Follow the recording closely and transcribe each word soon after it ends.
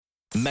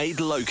Made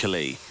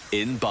locally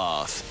in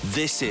Bath.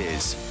 This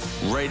is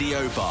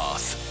Radio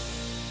Bath.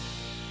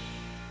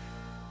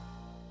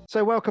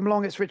 So welcome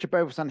along, it's Richard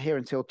Beauvoisin here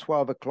until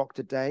 12 o'clock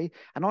today.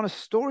 And on a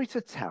story to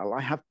tell,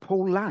 I have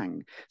Paul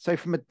Lang. So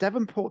from a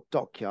Devonport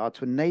dockyard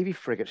to a Navy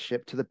frigate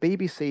ship to the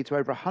BBC to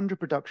over 100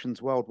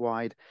 productions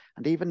worldwide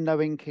and even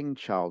knowing King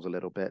Charles a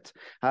little bit.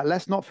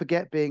 Let's not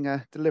forget being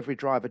a delivery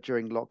driver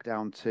during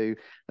lockdown too.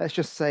 Let's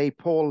just say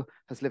Paul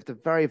has lived a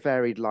very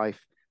varied life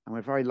and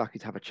we're very lucky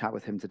to have a chat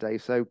with him today.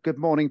 So good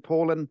morning,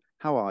 Paul, and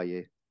how are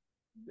you?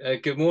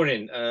 Good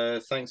morning.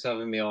 Thanks for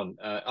having me on.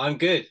 I'm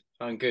good.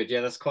 I'm good.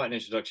 Yeah, that's quite an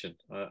introduction.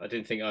 I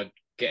didn't think I'd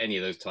get any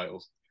of those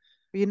titles.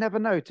 But you never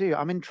know, do you?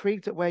 I'm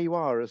intrigued at where you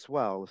are as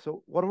well.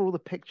 So what are all the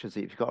pictures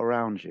that you've got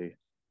around you?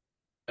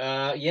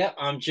 Yeah,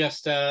 I'm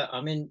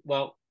in,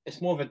 well, it's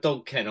more of a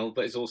dog kennel,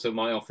 but it's also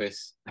my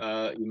office.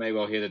 You may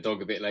well hear the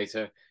dog a bit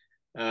later.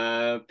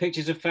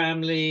 Pictures of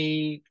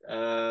family,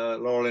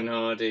 Laurel and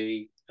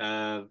Hardy,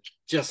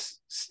 just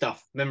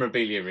stuff,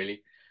 memorabilia,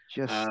 really.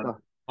 Just stuff.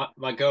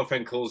 My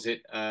girlfriend calls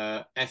it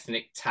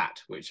ethnic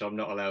tat, which I'm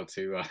not allowed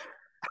to.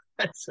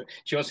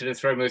 She wants me to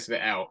throw most of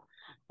it out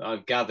that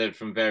I've gathered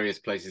from various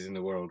places in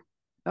the world.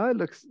 Oh, it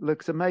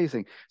looks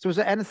amazing. So is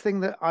there anything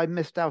that I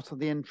missed out on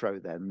the intro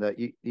then that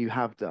you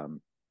have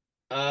done?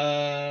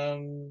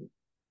 Um,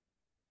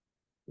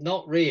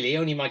 Not really.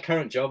 Only my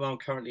current job. I'm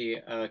currently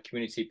a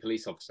community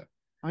police officer.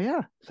 Oh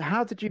yeah. So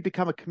how did you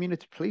become a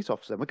community police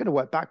officer? We're going to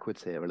work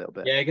backwards here a little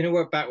bit. Yeah, going to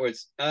work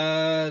backwards.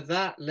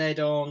 That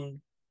led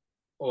on,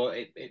 or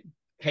it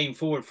came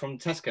forward from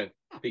Tesco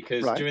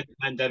because Right. during the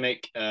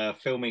pandemic,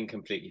 filming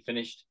completely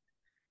finished.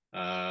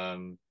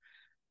 And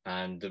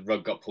the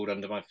rug got pulled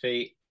under my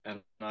feet, and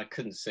I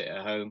couldn't sit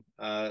at home.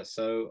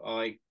 So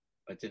I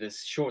did a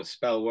short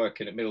spell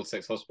working at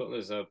Middlesex Hospital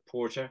as a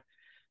porter,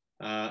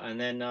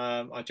 and then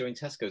I joined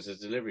Tesco's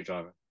as a delivery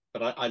driver.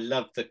 But I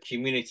loved the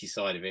community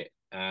side of it,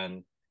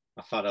 and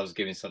I felt I was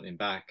giving something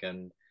back.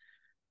 And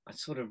I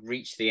sort of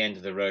reached the end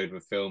of the road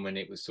with film, and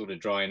it was sort of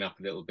drying up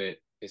a little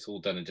bit. It's all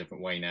done a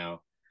different way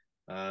now.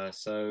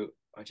 So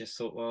I just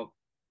thought, well,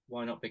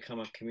 why not become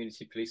a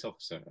community police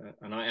officer?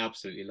 And I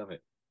absolutely love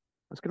it.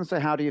 I was going to say,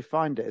 how do you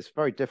find it? It's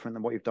very different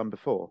than what you've done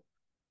before.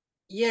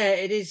 Yeah,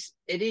 it is.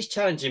 It is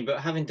challenging,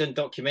 but having done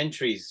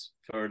documentaries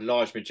for a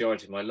large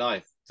majority of my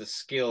life, the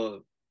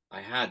skill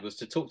I had was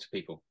to talk to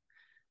people,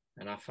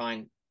 and I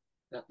find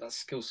that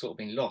skill's sort of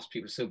been lost.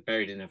 People are so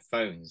buried in their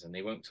phones, and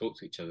they won't talk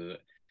to each other.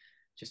 That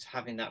just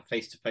having that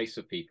face to face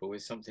with people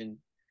is something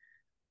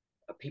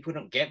people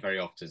don't get very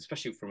often,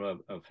 especially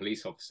from a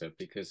police officer,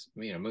 because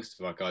most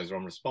of our guys are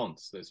on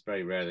response. So it's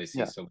very rare they see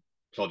Yeah. someone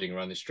plodding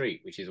around the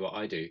street, which is what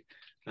I do,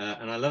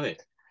 and I love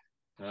it.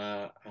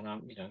 And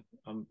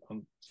I'm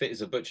fit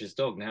as a butcher's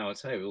dog now. I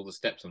tell you, with all the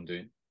steps I'm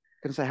doing. I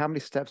was going to say, how many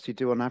steps do you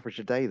do on average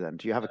a day then?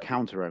 Do you have a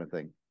counter or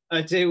anything?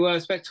 I do. I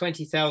expect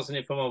 20,000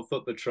 if I'm on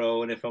foot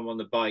patrol, and if I'm on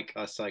the bike,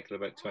 I cycle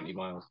about 20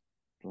 miles.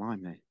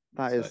 Blimey.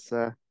 That So,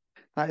 is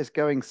that is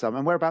going some.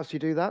 And whereabouts do you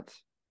do that?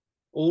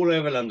 all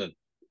over London.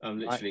 I'm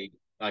Right. literally.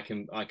 I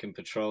can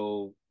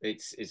patrol.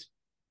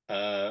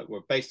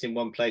 We're based in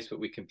one place, but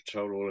we can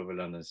patrol all over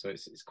London. So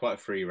it's quite a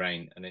free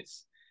reign, and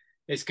it's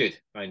good.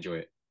 I enjoy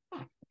it.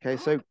 Okay,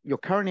 so you're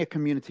currently a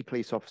community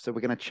police officer.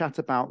 We're going to chat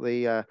about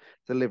the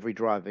delivery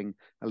driving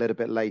a little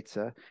bit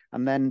later.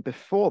 And then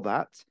before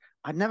that,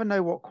 I never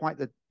know what quite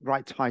the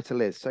right title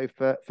is. So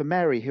for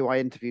Mary, who I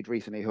interviewed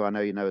recently, who I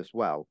know you know as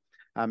well,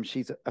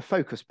 she's a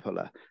focus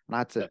puller. And I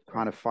had to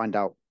kind of find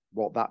out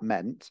what that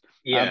meant.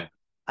 Yeah.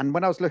 And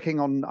when I was looking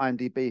on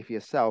IMDb for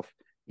yourself,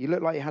 you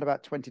look like you had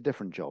about 20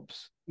 different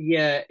jobs.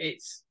 Yeah,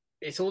 it's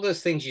all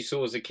those things you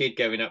saw as a kid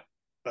going up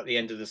at the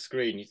end of the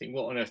screen. You think,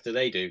 what on earth do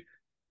they do?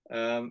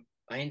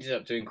 I ended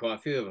up doing quite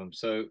a few of them.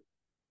 So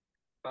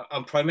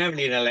I'm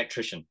primarily an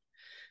electrician.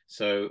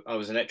 So I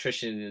was an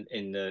electrician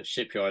in the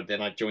shipyard.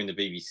 Then I joined the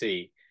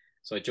BBC.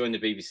 So I joined the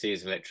BBC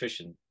as an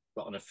electrician.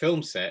 But on a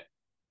film set,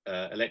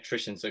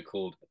 electricians are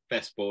called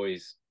best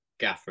boys,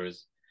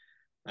 gaffers,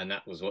 and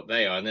that was what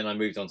they are. And then I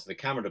moved on to the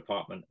camera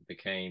department,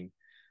 became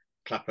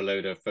clapper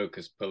loader,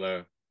 focus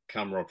puller,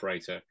 camera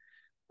operator.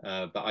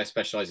 But I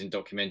specialize in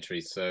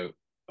documentaries. So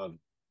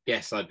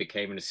yes, I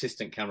became an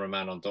assistant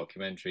cameraman on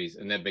documentaries,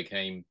 and then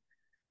became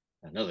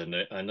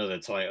another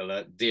title,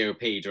 DOP,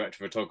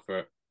 director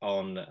photographer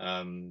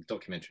on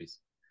documentaries.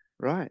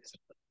 Right. So,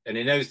 and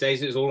in those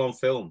days, it was all on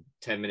film,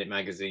 10-minute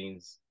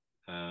magazines.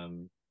 Yeah,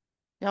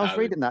 I was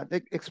reading that.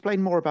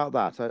 Explain more about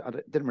that. I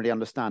didn't really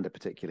understand it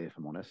particularly, if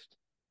I'm honest.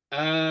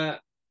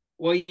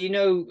 Well,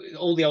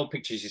 all the old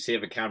pictures you see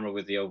of a camera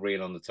with the old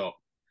reel on the top.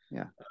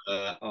 Yeah.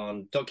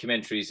 On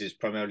documentaries is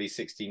primarily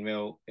 16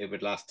 mil. It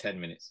would last 10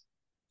 minutes.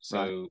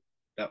 So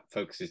that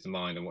focuses the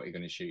mind on what you're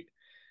going to shoot.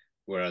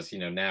 Whereas,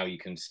 now you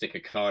can stick a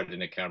card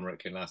in a camera, it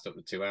can last up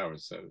to 2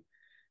 hours. So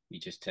you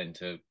just tend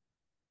to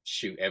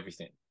shoot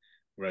everything.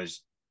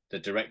 Whereas the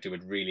director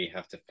would really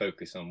have to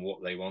focus on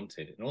what they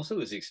wanted. And also it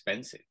was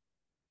expensive.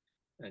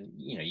 And,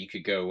 you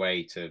could go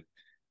away to,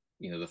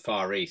 the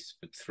Far East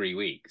for 3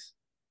 weeks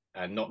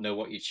and not know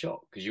what you'd shot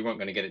because you weren't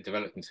going to get it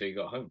developed until you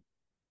got home.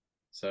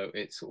 So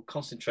it's sort of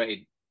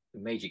concentrated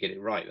made you get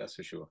it right. That's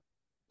for sure.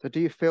 So do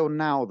you feel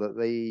now that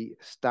the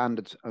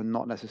standards are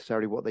not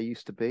necessarily what they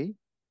used to be?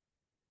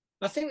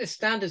 I think the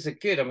standards are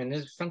good. I mean,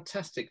 there's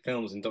fantastic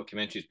films and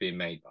documentaries being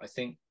made, but I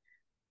think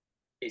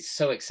it's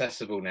so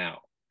accessible now,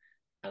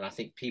 and I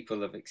think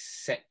people have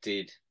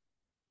accepted,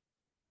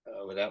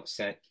 without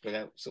sort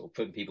of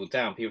putting people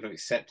down, people have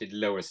accepted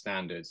lower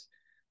standards.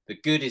 The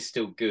good is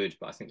still good,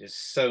 but I think there's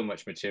so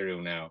much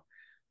material now.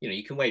 You know,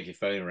 you can wave your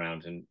phone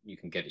around and you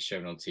can get it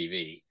shown on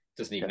TV. It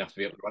doesn't even Yeah. have to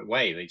be up the right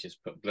way. They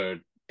just put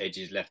blurred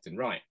edges left and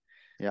right.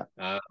 Yeah.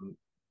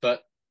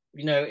 But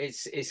you know,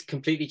 it's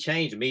completely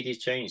changed. The media's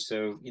changed,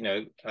 so you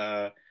know,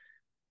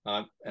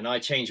 and I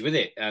changed with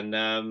it. And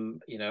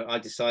you know, I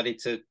decided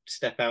to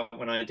step out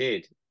when I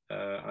did.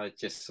 I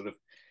just sort of,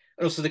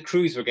 and also the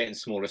crews were getting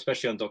smaller,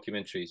 especially on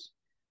documentaries.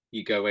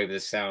 You go away with a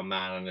sound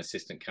man, an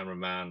assistant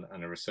cameraman,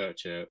 and a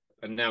researcher,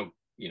 and now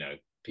you know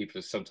people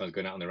are sometimes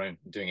going out on their own,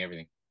 doing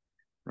everything.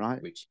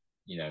 Right. Which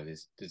you know,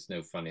 there's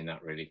no fun in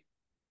that really.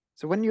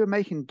 So when you were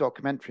making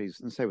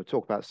documentaries, and say we'll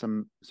talk about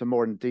some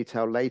more in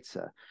detail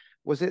later,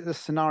 was it the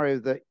scenario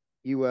that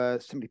you were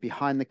simply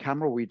behind the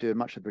camera, or were you doing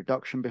much of the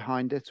production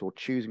behind it, or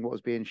choosing what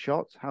was being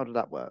shot? How did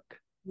that work?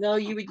 No,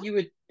 you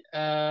would.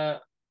 I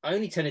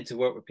only tended to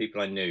work with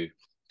people I knew,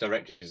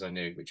 directors I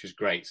knew, which was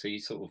great. So you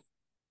sort of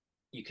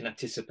you can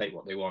anticipate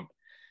what they want.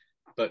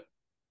 But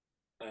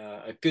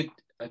a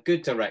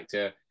good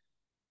director.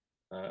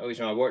 Always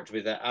remember I worked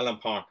with Alan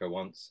Parker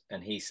once,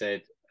 and he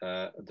said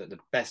that the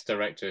best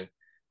director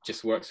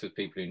just works with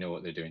people who know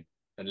what they're doing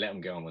and let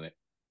them get on with it.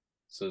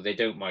 So they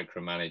don't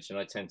micromanage. And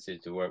I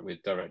tended to work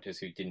with directors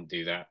who didn't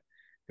do that,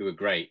 who were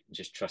great,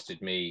 just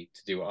trusted me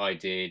to do what I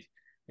did.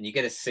 And you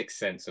get a sixth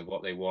sense of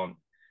what they want.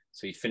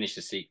 So you finish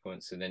the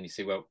sequence, and then you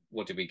say, well,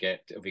 what did we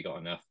get? Have we got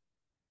enough?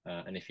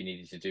 And if you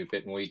needed to do a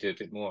bit more, you do a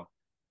bit more.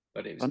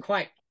 But And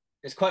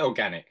it's quite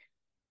organic.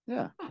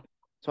 yeah.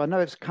 So I know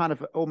it's kind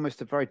of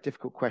almost a very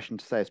difficult question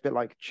to say. It's a bit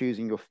like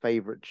choosing your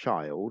favorite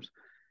child,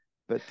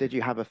 but did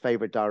you have a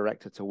favorite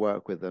director to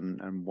work with,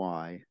 and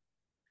why?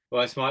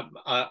 Well, it's my.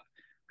 I'm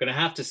gonna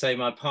have to say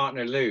my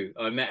partner Lou.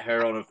 I met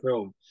her on a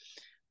film,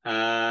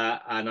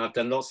 and I've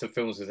done lots of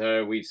films with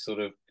her. We've sort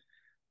of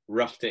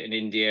roughed it in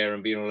India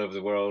and been all over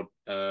the world.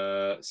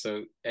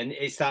 So, and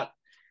it's that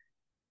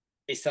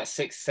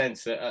sixth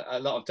sense that a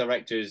lot of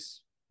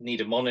directors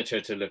need a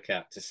monitor to look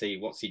at to see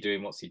what's he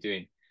doing, what's he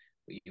doing.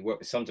 But you work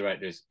with some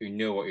directors who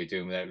know what you're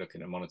doing without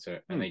looking at a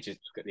monitor, and they just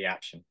look at the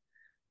action.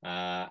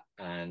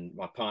 And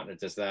my partner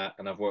does that,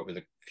 and I've worked with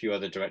a few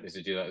other directors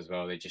who do that as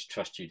well. They just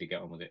trust you to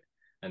get on with it,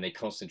 and they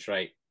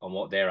concentrate on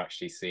what they're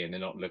actually seeing. They're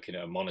not looking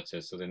at a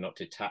monitor, so they're not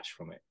detached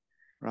from it,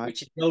 Right.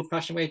 which is the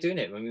old-fashioned way of doing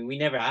it. I mean, we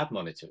never had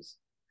monitors.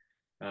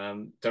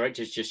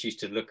 Directors just used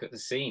to look at the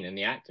scene and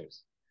the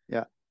actors,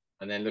 Yeah.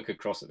 and then look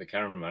across at the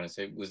cameraman and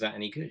say, "Was that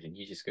any good?" And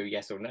you just go,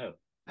 "Yes or no."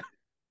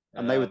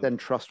 And they would Um, then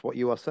trust what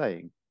you are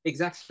saying.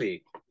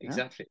 exactly, Yeah.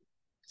 exactly.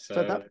 So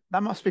So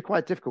that must be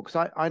quite difficult,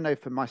 because I know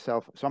for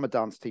myself, so I'm a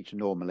dance teacher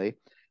normally,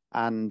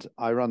 and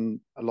I run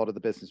a lot of the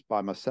business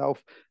by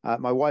myself.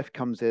 My wife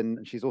comes in,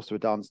 and she's also a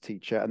dance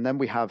teacher, and then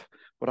we have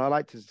what I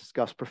like to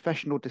discuss,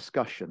 professional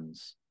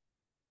discussions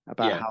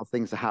about yeah, how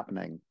things are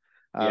happening.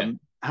 yeah.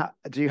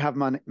 Do you have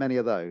many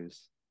of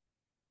those?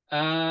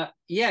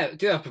 Yeah,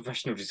 do have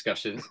professional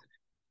discussions.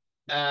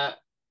 Uh,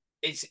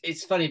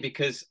 it's funny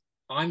because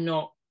I'm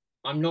not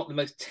I'm not the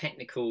most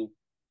technical,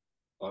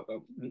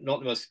 not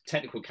the most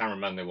technical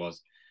cameraman there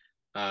was.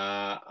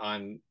 I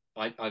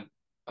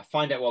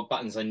find out what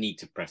buttons I need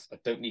to press. I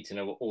don't need to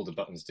know what all the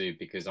buttons do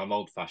because I'm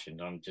old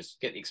fashioned. I'm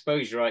just get the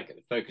exposure right, get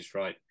the focus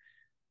right,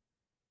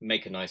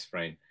 make a nice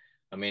frame.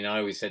 I mean, I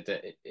always said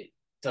that it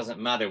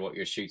doesn't matter what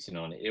you're shooting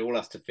on; it all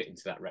has to fit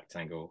into that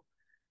rectangle.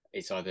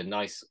 It's either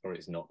nice or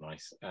it's not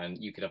nice. And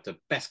you could have the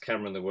best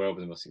camera in the world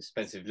with the most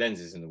expensive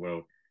lenses in the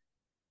world,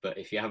 but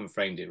if you haven't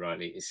framed it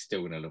rightly, it's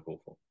still going to look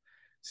awful.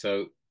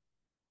 So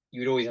you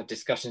would always have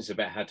discussions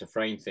about how to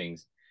frame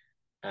things,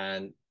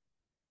 and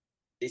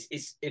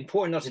it's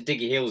important not to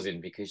dig your heels in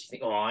because you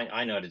think, oh,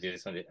 I know how to do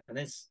this, and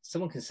then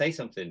someone can say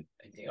something, and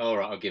you think, all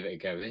right, I'll give it a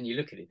go. Then you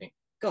look at it and think,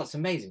 God, it's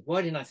amazing.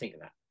 Why didn't I think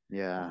of that?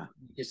 Yeah.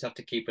 You just have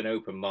to keep an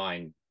open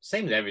mind.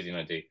 Same with everything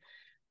I do,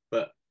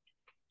 but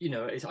you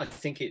know, I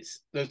think it's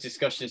those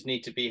discussions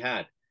need to be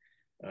had.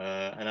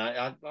 And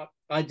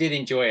I did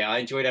enjoy it. I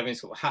enjoyed having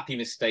sort of happy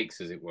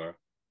mistakes, as it were.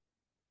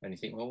 And you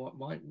think, well,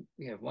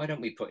 why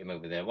don't we put him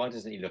over there? Why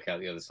doesn't he look out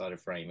the other side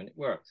of frame? And it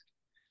worked.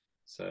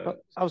 So But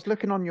I was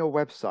looking on your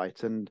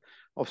website, and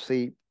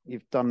obviously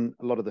you've done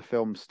a lot of the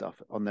film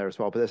stuff on there as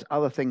well, but there's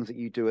other things that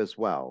you do as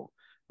well.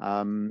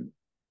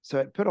 So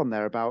it put on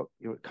there about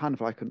you're kind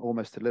of like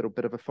almost a little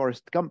bit of a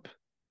Forrest Gump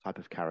type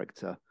of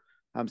character.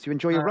 So you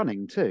enjoy your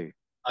running too.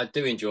 I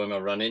do enjoy my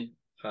running.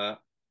 I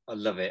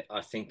love it.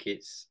 I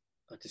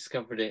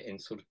discovered it in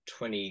sort of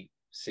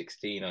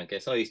 2016, I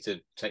guess. I used to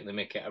take the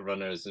mick out of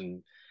runners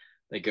and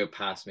they go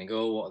past me and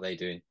go, oh, what are they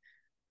doing?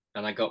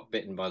 And I got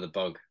bitten by the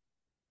bug.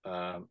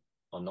 I'm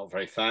not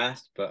very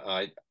fast, but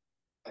I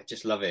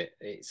just love it.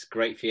 It's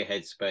great for your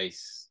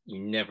headspace. You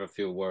never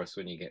feel worse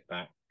when you get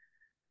back.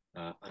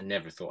 I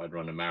never thought I'd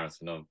run a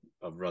marathon.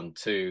 I've run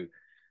two,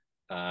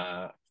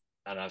 and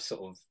I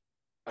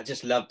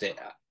just loved it.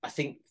 I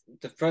think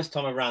the first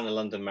time I ran the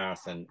London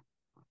Marathon,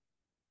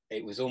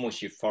 it was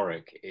almost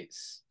euphoric.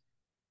 It's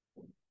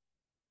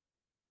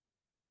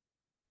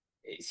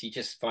you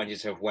just find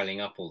yourself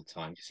welling up all the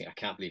time. You think, I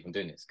can't believe I'm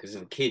doing this. Because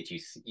as a kid, you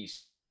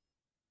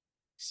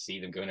see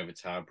them going over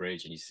Tower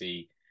Bridge, and you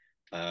see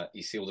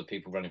all the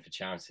people running for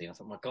charity. And I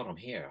thought, my God, I'm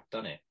here. I've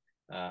done it.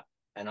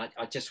 And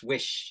I just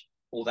wish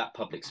all that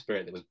public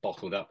spirit that was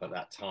bottled up at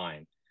that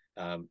time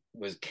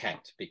was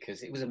kept,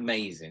 because it was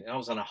amazing. And I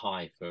was on a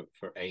high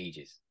for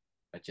ages.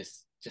 I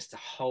just the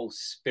whole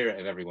spirit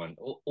of everyone,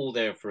 all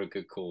there for a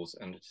good cause,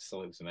 and I just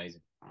thought it was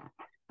amazing.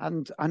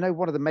 And I know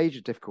one of the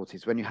major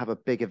difficulties when you have a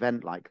big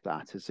event like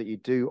that is that you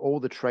do all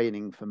the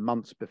training for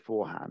months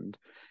beforehand.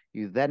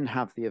 You then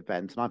have the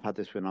event, and I've had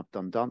this when I've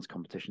done dance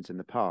competitions in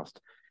the past,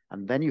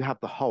 and then you have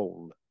the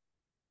whole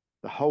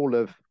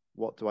of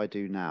what do I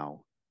do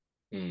now?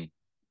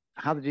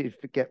 How did you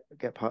get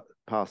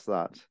past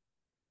that?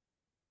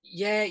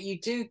 Yeah, you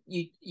do.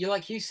 You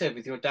like you said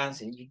with your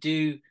dancing, you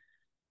do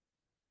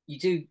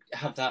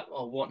have that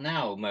what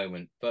now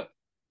moment, but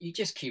you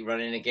just keep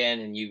running again,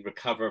 and you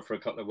recover for a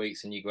couple of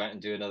weeks, and you go out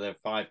and do another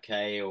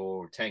 5K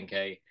or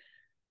 10K,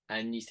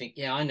 and you think,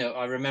 yeah,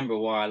 I remember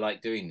why I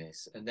like doing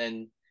this, and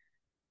then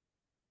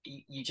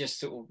you just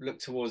sort of look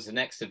towards the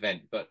next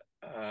event. But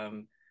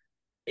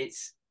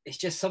it's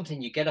just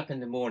something. You get up in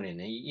the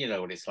morning, and you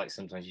know what it's like.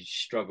 Sometimes you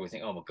struggle with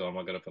think, oh my God, am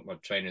I going to put my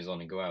trainers on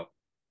and go out?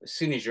 As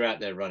soon as you're out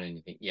there running,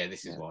 you think, yeah,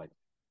 this is why.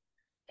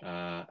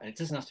 And it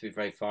doesn't have to be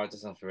very far, it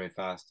doesn't have to be very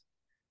fast,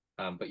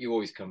 but you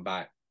always come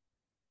back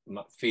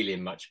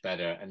feeling much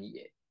better. And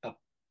a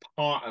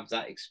part of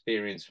that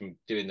experience from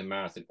doing the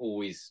marathon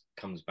always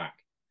comes back.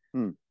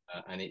 And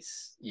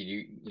it's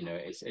you know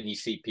it's, and you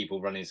see people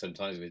running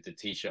sometimes with the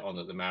t-shirt on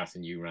at the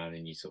marathon you ran,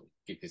 and you sort of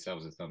give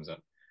yourselves a thumbs up.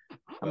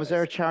 And was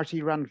there a charity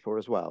you ran for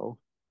as well?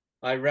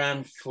 I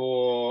ran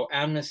for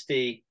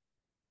Amnesty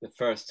the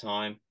first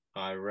time.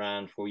 I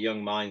ran for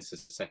Young Minds the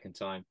second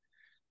time.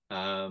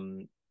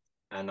 And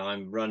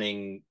I'm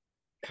running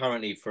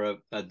currently for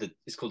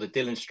it's called the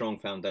Dylan Strong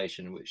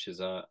Foundation, which is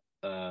a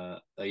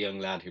young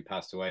lad who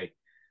passed away,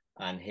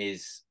 and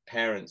his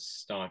parents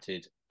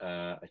started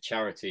a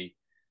charity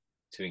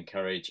to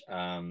encourage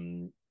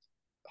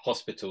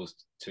hospitals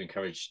to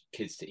encourage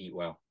kids to eat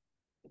well,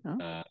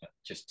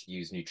 just to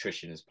use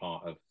nutrition as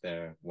part of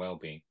their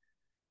well-being.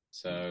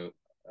 So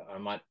I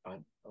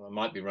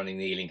might be running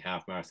the Ealing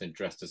Half Marathon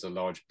dressed as a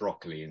large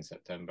broccoli in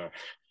September.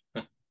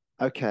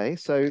 Okay,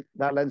 so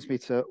that lends me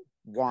to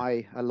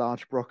why a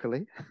large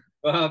broccoli?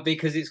 Well,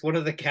 because it's one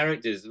of the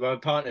characters. My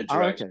partner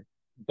directs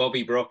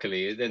Bobby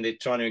Broccoli. Then they're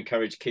trying to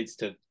encourage kids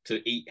to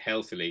eat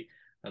healthily,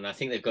 and I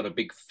think they've got a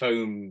big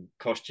foam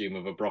costume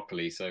of a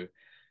broccoli. So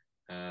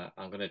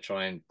I'm going to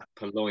try and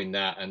purloin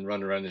that and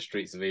run around the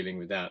streets of Ealing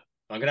with that.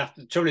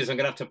 The trouble is, I'm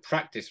going to have to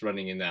practice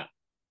running in that.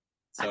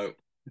 So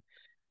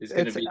it's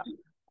going to be.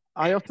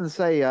 I often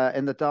say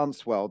in the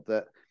dance world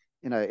that,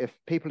 you know, if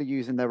people are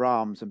using their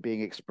arms and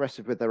being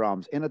expressive with their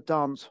arms in a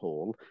dance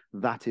hall,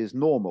 that is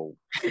normal.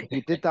 If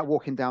you did that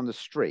walking down the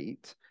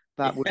street,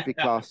 that would be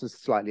classed as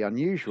slightly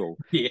unusual.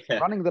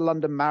 Running the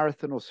London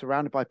Marathon or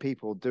surrounded by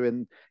people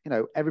doing, you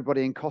know,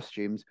 everybody in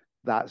costumes,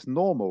 that's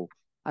normal.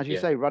 As you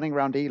say, running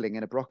around Ealing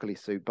in a broccoli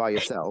suit by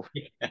yourself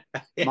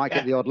might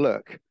get the odd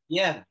look.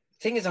 Yeah.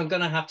 Thing is, I'm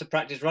going to have to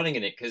practice running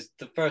in it, because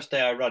the first day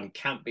I run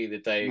can't be the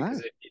day,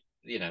 because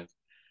you know.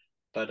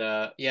 But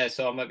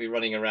so I might be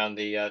running around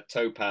the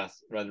towpath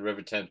around the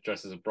River Thames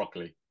dressed as a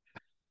broccoli.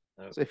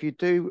 So if you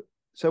do,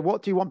 so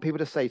what do you want people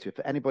to say to you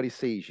if anybody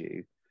sees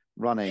you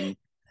running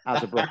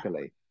as a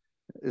broccoli?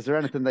 Is there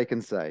anything they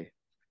can say?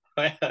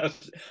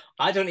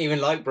 I don't even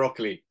like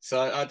broccoli,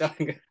 so I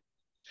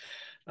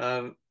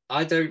don't.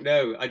 I don't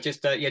know. I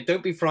just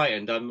don't be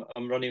frightened. I'm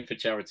running for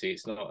charity.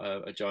 It's not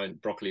a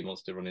giant broccoli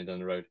monster running down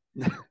the road.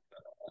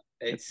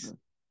 It's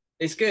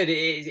good.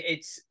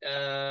 It's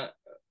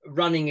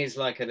running is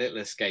like a little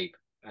escape,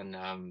 and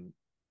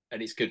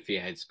it's good for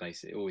your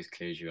headspace. It always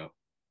clears you up.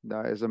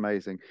 That is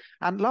amazing.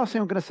 And last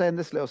thing I'm going to say in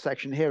this little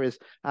section here is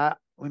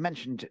we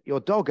mentioned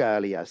your dog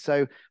earlier.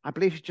 So I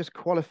believe you just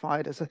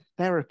qualified as a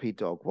therapy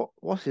dog.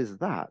 What is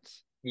that?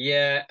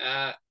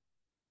 Yeah,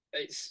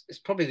 it's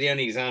probably the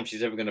only exam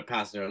she's ever going to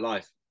pass in her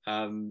life.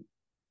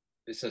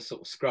 It's a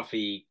sort of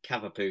scruffy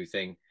cavapoo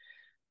thing,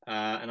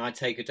 and I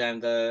take her down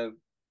the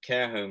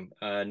care home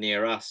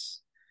near us,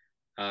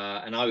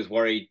 and I was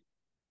worried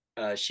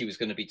she was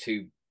going to be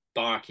too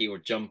barky or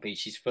jumpy.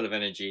 She's full of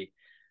energy,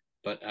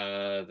 but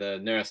the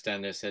nurse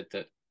down there said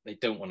that they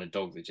don't want a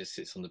dog that just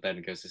sits on the bed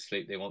and goes to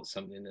sleep. They want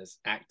something that's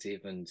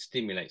active and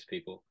stimulates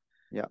people.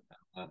 Yeah.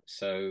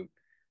 So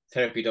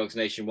Therapy Dogs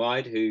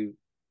Nationwide, who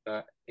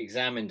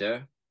examined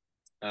her,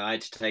 I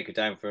had to take her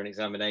down for an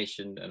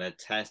examination and a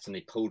test, and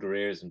they pulled her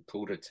ears and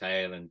pulled her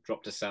tail and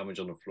dropped a sandwich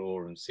on the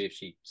floor and see if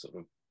she sort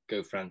of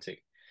go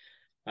frantic.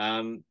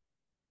 I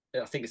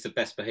think it's the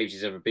best behaved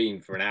she's ever been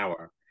for an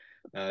hour.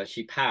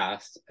 She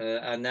passed,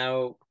 and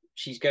now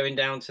she's going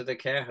down to the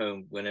care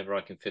home whenever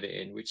I can fit it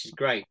in, which is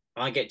great.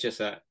 I get just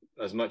that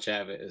as much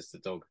out of it as the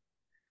dog.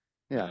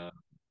 Yeah.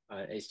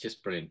 It's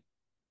just brilliant.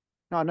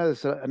 No, I know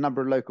there's a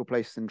number of local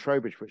places in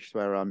Trowbridge, which is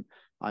where I'm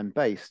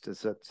based.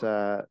 Is that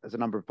there's a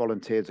number of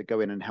volunteers that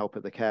go in and help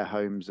at the care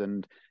homes,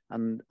 and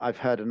I've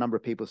heard a number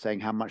of people saying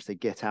how much they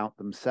get out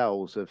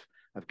themselves of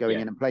going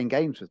in and playing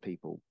games with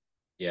people.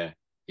 Yeah,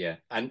 yeah,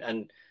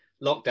 and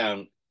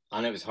lockdown.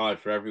 I know it was hard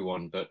for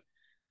everyone, but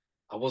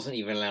I wasn't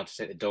even allowed to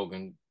take the dog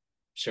and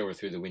show her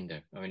through the window.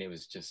 I mean, it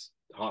was just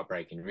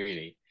heartbreaking,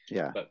 really.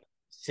 Yeah. But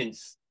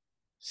since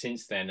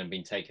then, and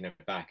been taking her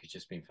back, it's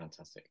just been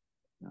fantastic.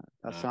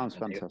 That sounds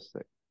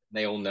fantastic.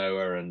 They all know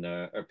her, and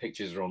her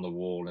pictures are on the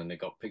wall, and they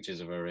got pictures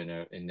of her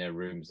in their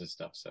rooms and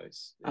stuff. So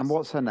it's and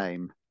what's her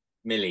name?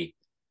 Millie.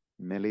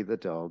 Millie the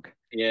dog.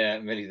 Yeah,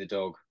 Millie the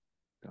dog.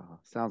 Oh,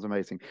 sounds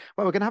amazing.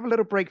 Well, we're going to have a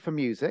little break for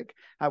music.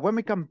 When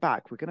we come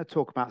back, we're going to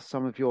talk about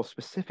some of your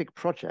specific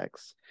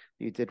projects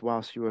you did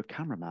whilst you were a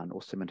cameraman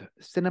or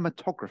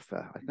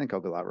cinematographer. I think I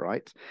got that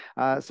right.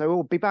 So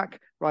we'll be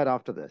back right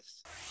after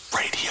this.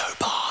 Radio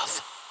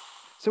Bath.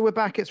 So we're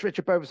back. It's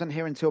Richard Beauvoisin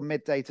here until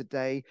midday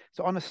today.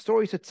 So on A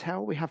Story to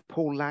Tell, we have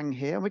Paul Lang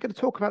here, and we're going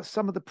to talk about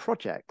some of the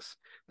projects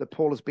that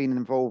Paul has been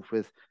involved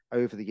with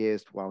over the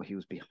years while he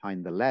was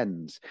behind the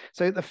lens.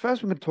 So the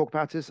first one we're going to talk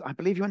about is, I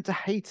believe you went to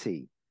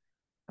Haiti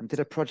and did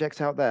a project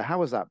out there. How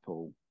was that,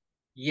 Paul?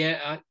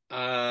 Yeah,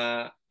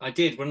 I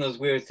did. One of those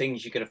weird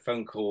things, you get a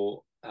phone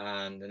call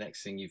and the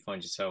next thing you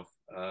find yourself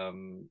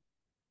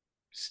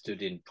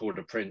stood in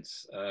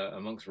Port-au-Prince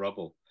amongst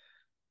rubble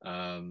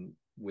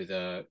with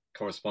a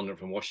correspondent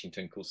from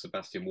Washington called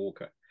Sebastian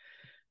Walker.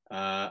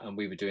 And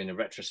we were doing a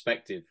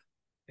retrospective.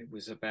 It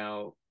was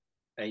about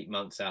 8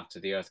 months after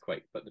the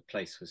earthquake, but the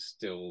place was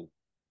still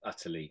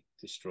utterly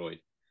destroyed.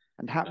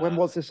 And when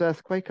was this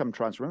earthquake? I'm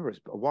trying to remember. It's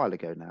a while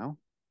ago now.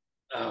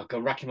 Oh,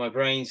 God, racking my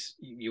brains.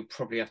 You'll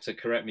probably have to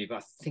correct me, but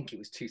I think it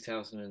was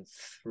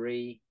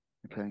 2003.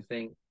 Okay. I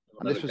think.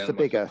 And this was the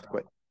big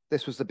earthquake.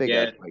 This was the big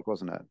earthquake,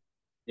 wasn't it?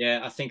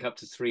 Yeah, I think up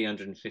to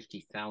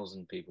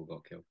 350,000 people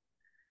got killed,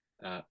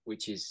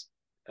 which is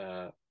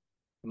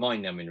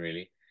mind-numbing,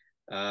 really.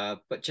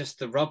 But just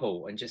the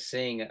rubble and just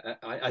seeing,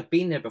 I'd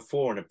been there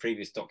before in a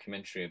previous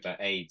documentary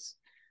about AIDS,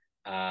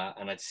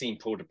 and I'd seen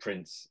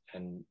Port-au-Prince,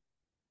 and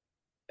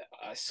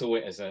I saw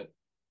it as it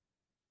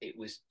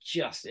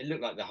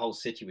looked like the whole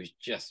city was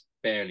just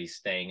barely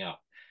staying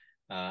up.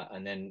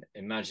 And then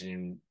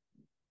imagining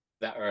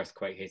that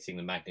earthquake hitting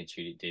the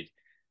magnitude it did,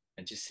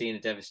 and just seeing the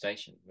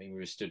devastation. I mean, we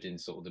were stood in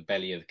sort of the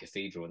belly of the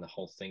cathedral, and the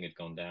whole thing had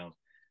gone down,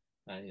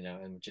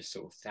 and just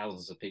sort of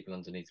thousands of people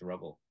underneath the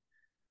rubble.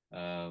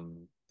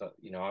 But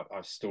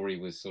our story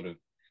was sort of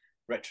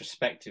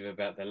retrospective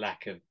about the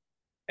lack of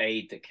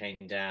aid that came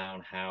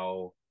down,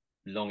 how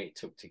long it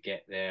took to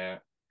get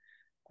there.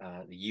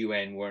 The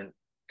UN weren't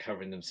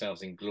covering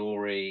themselves in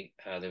glory.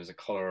 There was a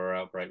cholera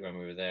outbreak when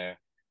we were there.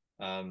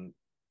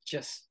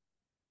 Just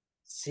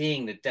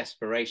seeing the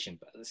desperation,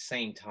 but at the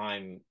same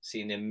time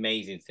seeing the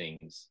amazing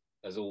things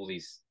as all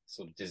these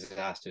sort of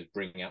disasters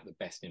bring out the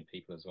best in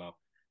people as well.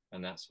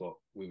 And that's what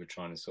we were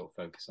trying to sort of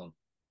focus on.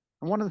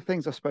 And one of the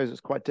things I suppose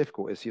that's quite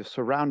difficult is you're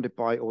surrounded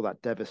by all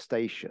that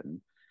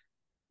devastation.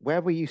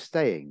 Where were you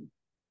staying?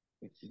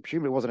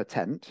 Presumably it wasn't a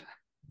tent.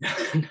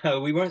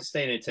 No, we weren't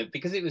staying in a tent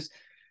because it was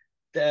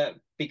a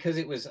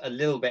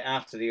little bit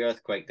after the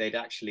earthquake. They'd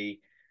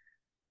actually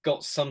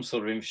got some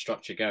sort of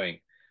infrastructure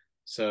going.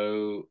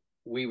 So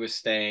we were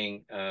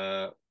staying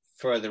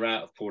further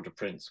out of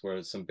Port-au-Prince,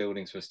 where some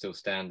buildings were still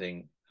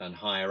standing, and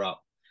higher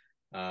up.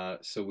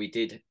 So we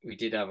did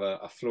have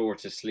a floor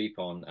to sleep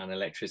on and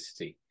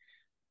electricity,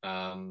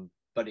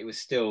 but it was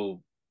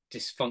still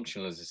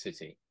dysfunctional as a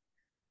city.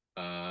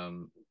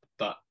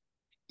 But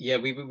yeah,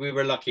 we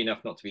were lucky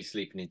enough not to be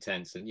sleeping in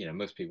tents, and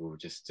most people were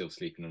just still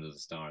sleeping under the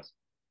stars.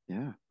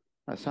 Yeah,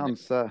 that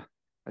sounds a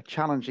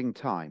challenging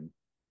time.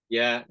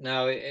 Yeah,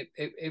 no,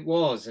 it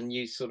was, and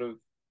you sort of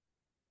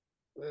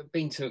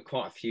been to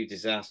quite a few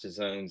disaster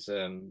zones,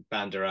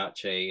 Banda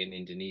Aceh in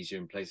Indonesia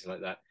and places like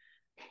that.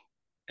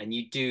 And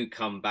you do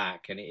come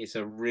back, and it is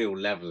a real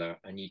leveler,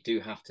 and you do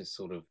have to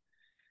sort of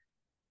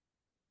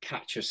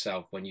catch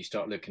yourself when you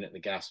start looking at the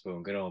gas bill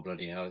and going, oh,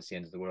 bloody hell, it's the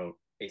end of the world.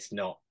 It's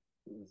not.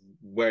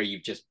 Where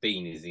you've just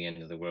been is the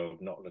end of the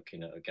world, not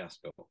looking at a gas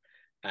bill.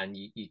 And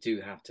you do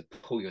have to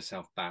pull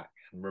yourself back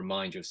and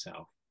remind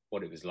yourself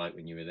what it was like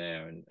when you were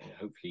there, and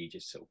hopefully you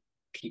just sort of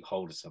keep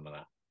hold of some of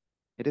that.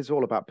 It is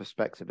all about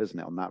perspective, isn't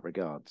it, on that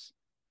regards?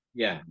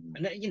 Yeah.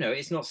 And,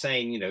 it's not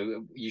saying,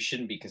 you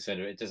shouldn't be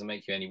concerned. It doesn't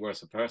make you any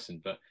worse a person,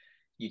 but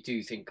you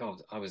do think,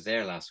 God, I was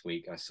there last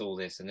week. I saw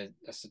this. And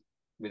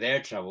with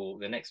air travel,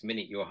 the next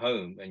minute you're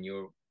home and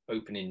you're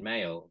opening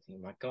mail. Oh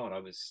my God, I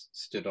was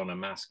stood on a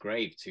mass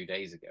grave 2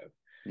 days ago.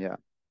 Yeah.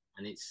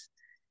 And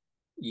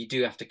you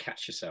do have to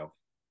catch yourself.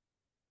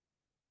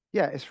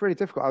 Yeah, it's really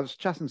difficult. I was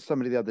chatting to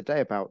somebody the other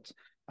day about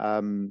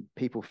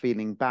people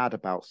feeling bad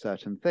about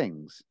certain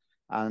things.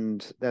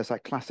 And there's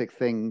that classic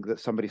thing that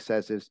somebody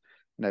says is,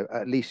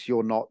 at least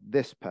you're not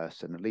this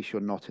person, at least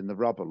you're not in the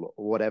rubble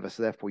or whatever.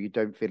 So therefore you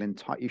don't feel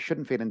entitled, you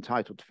shouldn't feel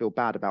entitled to feel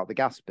bad about the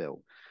gas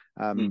bill.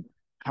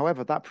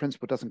 However, that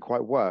principle doesn't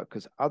quite work,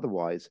 because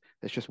otherwise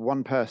there's just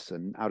one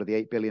person out of the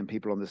 8 billion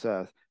people on this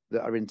earth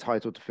that are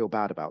entitled to feel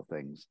bad about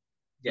things.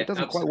 Yeah, it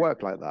doesn't absolutely. quite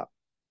work like that.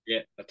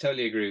 Yeah, I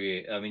totally agree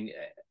with you. I mean,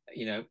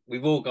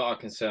 we've all got our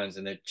concerns,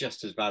 and they're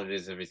just as valid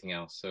as everything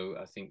else. So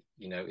I think,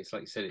 it's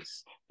like you said,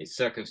 it's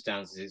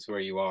circumstances, it's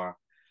where you are.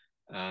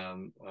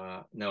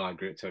 No, I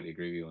totally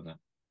agree with you on that.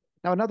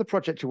 Now, another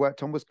project you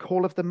worked on was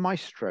Call of the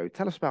Maestro.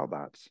 Tell us about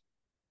that.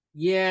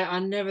 Yeah, I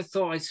never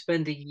thought I'd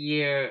spend a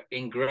year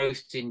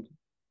engrossed in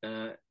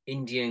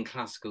Indian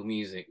classical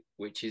music,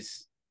 which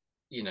is,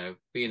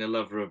 being a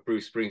lover of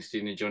Bruce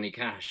Springsteen and Johnny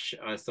Cash.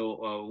 I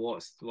thought, well,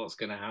 what's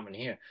going to happen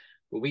here?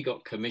 Well, we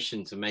got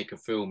commissioned to make a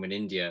film in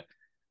India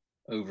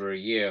over a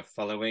year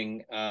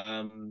following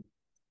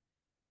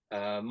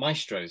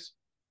maestros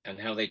and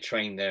how they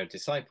train their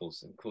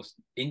disciples. And of course,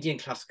 Indian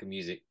classical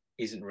music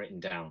isn't written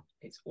down;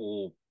 it's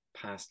all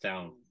passed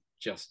down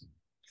just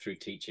through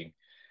teaching.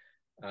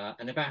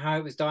 And about how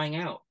it was dying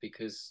out,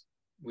 because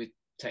with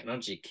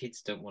technology,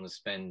 kids don't want to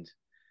spend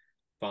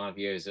 5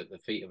 years at the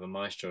feet of a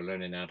maestro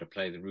learning how to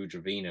play the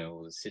Rudravina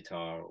or the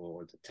sitar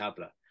or the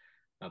tabla.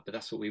 But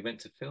that's what we went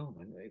to film,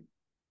 and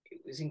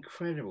it was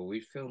incredible. We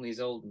filmed these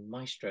old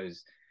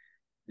maestros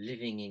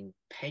living in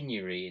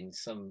penury in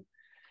some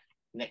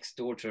next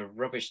door to a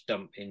rubbish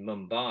dump in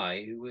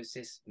Mumbai, who was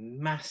this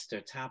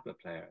master tabla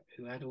player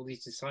who had all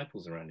these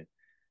disciples around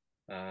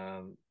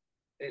him.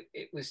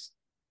 It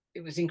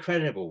was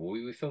incredible.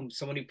 We filmed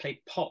someone who played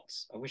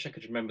pots. I wish I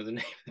could remember the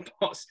name of the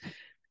pots.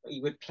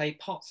 He would play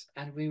pots,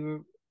 and we were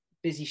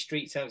busy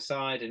streets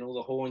outside and all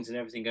the horns and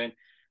everything going,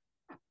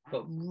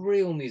 but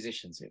real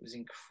musicians. It was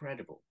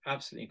incredible,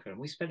 absolutely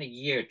incredible. We spent a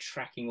year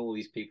tracking all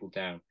these people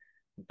down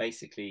and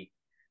basically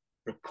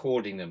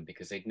recording them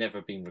because they'd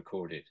never been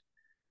recorded.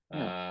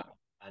 Yeah.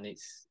 And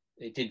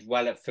it did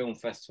well at film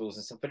festivals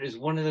and stuff, but it was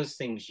one of those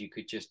things you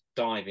could just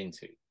dive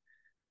into.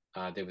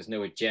 There was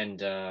no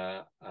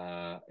agenda.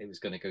 It was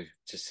going to go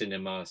to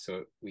cinema,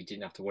 so we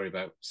didn't have to worry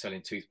about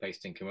selling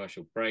toothpaste in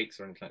commercial breaks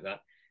or anything like that.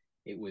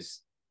 It was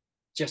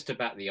just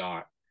about the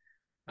art,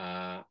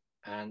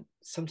 and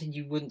something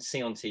you wouldn't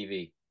see on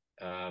TV.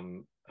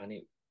 And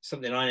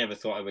something I never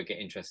thought I would get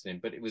interested in,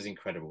 but it was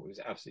incredible. It was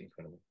absolutely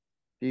incredible.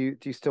 Do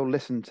you still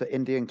listen to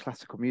Indian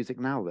classical music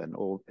now then,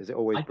 or is it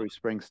always Bruce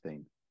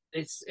Springsteen?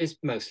 It's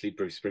mostly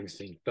Bruce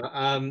Springsteen, but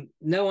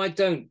no, I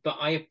don't. But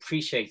I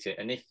appreciate it,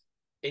 and if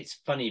it's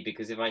funny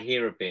because if I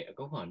hear a bit, I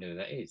go, "Oh, I know who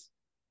that is,"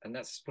 and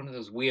that's one of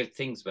those weird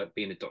things about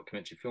being a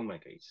documentary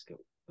filmmaker. You just go,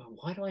 "Oh,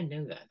 why do I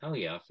know that? Oh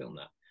yeah, I filmed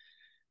that."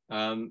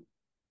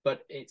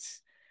 But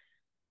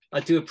I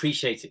do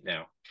appreciate it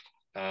now,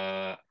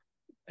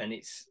 and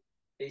it's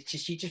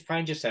just you just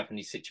find yourself in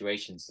these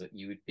situations that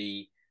you would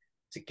be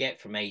to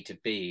get from A to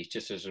B is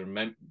just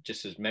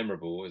as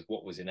memorable as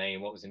what was in A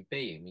and what was in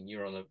B. I mean,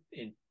 you're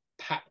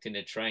packed in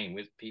a train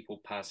with people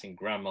passing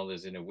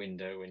grandmothers in a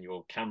window, and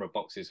your camera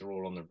boxes are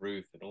all on the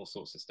roof and all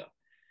sorts of stuff.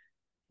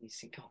 And you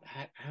think, God,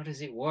 how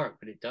does it work?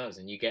 But it does.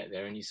 And you get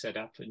there and you set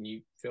up and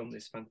you film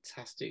this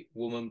fantastic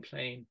woman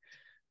playing,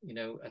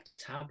 a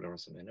tabla or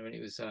something. I mean,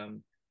 it was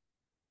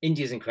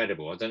India's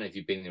incredible. I don't know if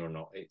you've been there or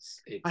not.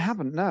 It's I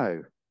haven't.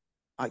 No,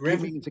 I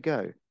keep meaning to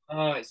go.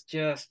 Oh, it's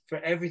just for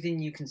everything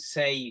you can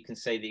say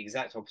the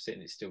exact opposite,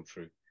 and it's still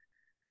true.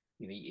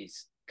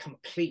 It's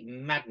complete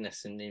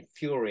madness and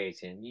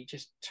infuriating. You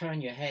just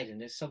turn your head,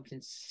 and there's something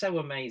so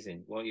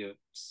amazing while you're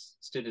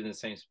stood in the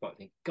same spot.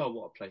 Think, God,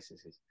 what a place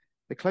this is.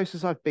 The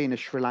closest I've been is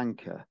Sri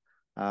Lanka,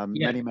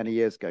 many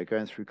years ago,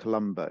 going through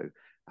Colombo,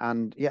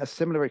 and yeah, a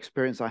similar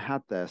experience I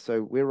had there.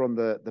 So we were on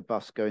the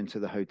bus going to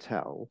the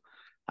hotel,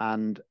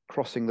 and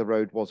crossing the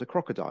road was a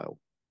crocodile,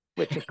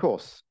 which of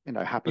course,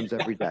 happens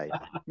every day.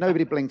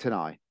 Nobody blinked an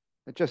eye.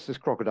 Just this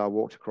crocodile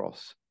walked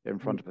across in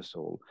front of us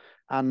all.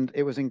 And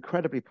it was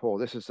incredibly poor.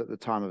 This was at the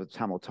time of the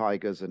Tamil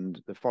Tigers,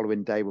 and the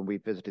following day when we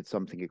visited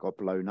something, it got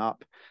blown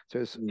up. So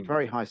it was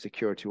very high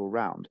security all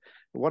round.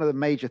 But one of the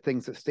major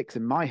things that sticks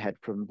in my head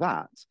from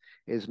that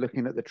is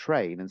looking at the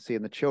train and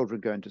seeing the children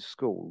going to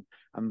school,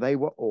 and they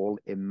were all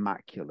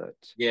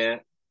immaculate. Yeah.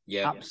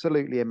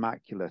 Absolutely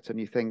immaculate. And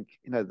you think,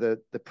 the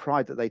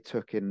pride that they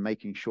took in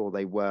making sure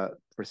they were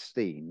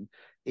pristine,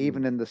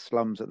 even in the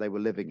slums that they were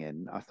living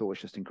in, I thought was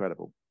just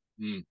incredible.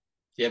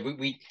 Yeah,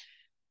 we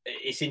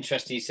it's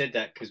interesting you said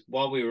that, because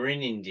while we were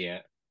in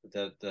India,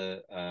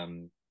 the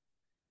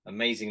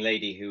amazing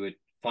lady who had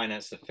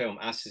financed the film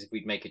asked us if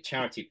we'd make a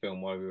charity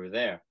film while we were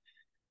there.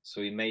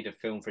 So we made a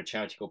film for a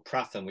charity called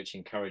Pratham, which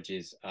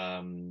encourages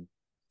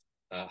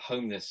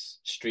homeless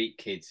street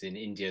kids in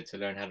India to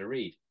learn how to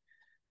read.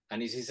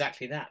 And it's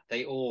exactly that.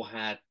 They all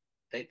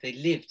they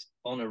lived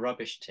on a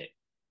rubbish tip,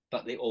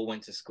 but they all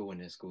went to school in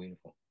their school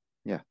uniform.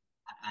 Yeah.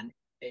 And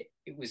it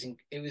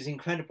was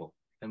incredible.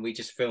 And we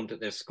just filmed at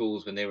their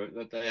schools when they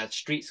had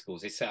street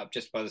schools. They set up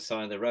just by the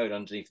side of the road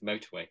underneath the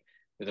motorway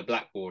with a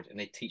blackboard, and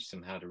they teach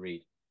them how to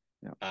read.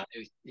 Yeah.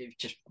 It was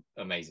just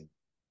amazing.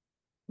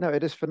 No,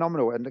 it is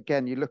phenomenal. And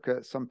again, you look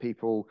at some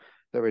people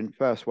that are in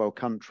first world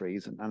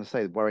countries, and I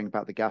say worrying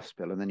about the gas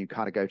bill, and then you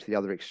kind of go to the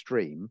other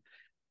extreme.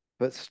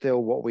 But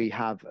still, what we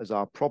have as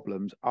our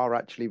problems are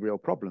actually real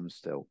problems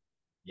still.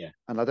 Yeah,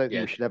 And I don't think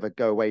yeah, we should ever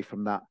go away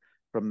from that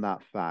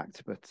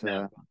fact. But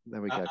no,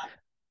 there we go.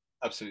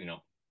 absolutely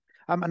not.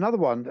 Another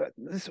one.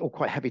 This is all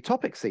quite heavy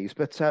topics, these.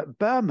 But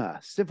Burma,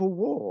 civil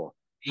war.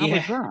 How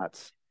was Yeah,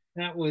 that?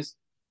 that was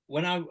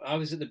when I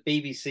was at the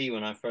BBC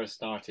when I first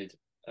started,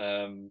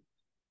 and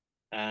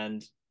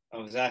I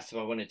was asked if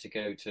I wanted to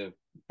go to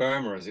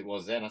Burma as it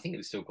was then. I think it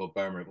was still called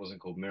Burma. It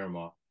wasn't called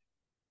Miramar,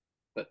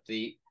 but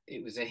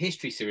it was a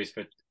history series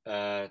for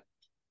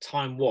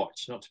Time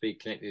Watch, not to be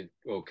connected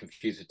or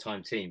confused with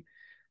Time Team,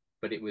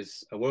 but it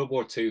was a World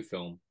War II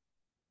film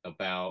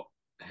about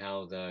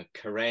how the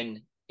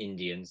Karen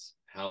Indians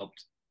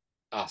helped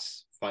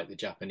us fight the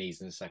Japanese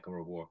in the Second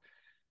World War,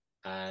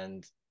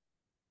 and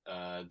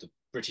the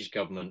British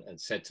government had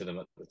said to them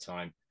at the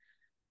time,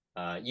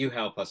 "You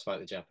help us fight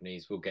the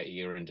Japanese, we'll get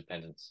you your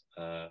independence."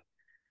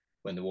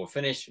 When the war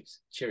finished,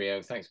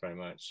 cheerio, thanks very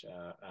much,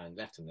 and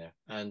left them there.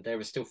 And they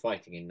were still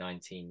fighting in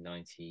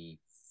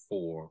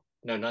 1994,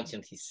 no,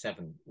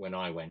 1997 when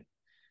I went.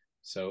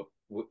 So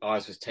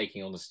ours was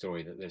taking on the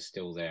story that they're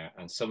still there.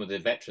 And some of the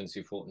veterans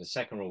who fought in the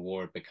Second World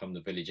War had become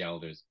the village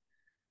elders.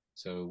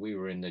 So we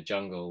were in the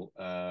jungle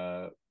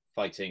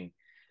fighting.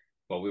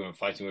 Well, we weren't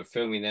fighting, we were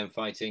filming them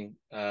fighting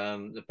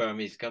the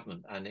Burmese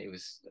government. And it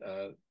was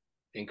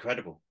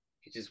incredible.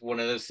 It's just one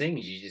of those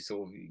things. You just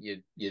sort of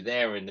you're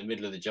there in the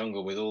middle of the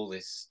jungle with all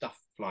this stuff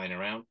flying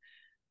around,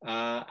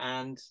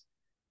 and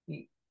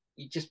you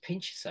just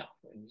pinch yourself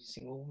and you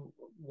think, well,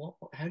 what?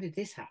 How did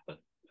this happen?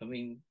 I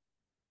mean,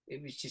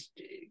 it was just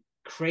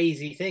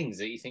crazy things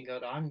that you think,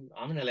 God, I'm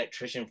an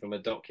electrician from a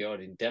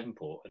dockyard in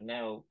Devonport, and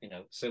now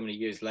so many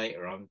years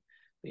later, I'm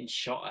being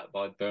shot at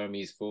by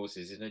Burmese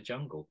forces in a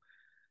jungle.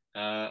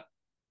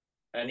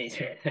 And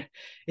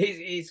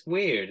it's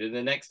weird. And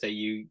the next day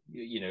you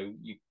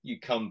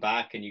come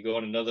back and you go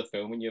on another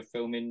film and you're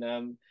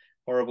filming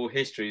horrible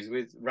histories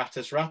with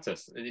Ratus,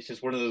 and it's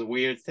just one of those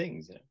weird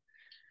things. Do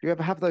you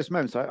ever have those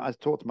moments? I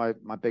talked to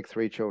my big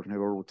three children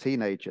who are all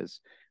teenagers,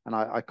 and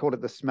I call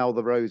it the smell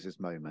the roses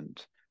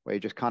moment, where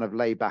you just kind of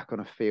lay back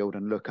on a field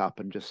and look up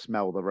and just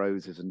smell the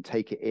roses and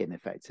take it in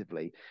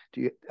effectively.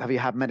 Have you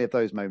had many of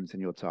those moments in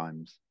your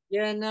times?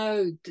 Yeah,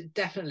 no,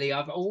 definitely.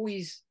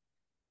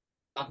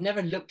 I've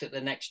never looked at the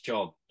next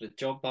job. The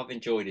job I've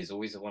enjoyed is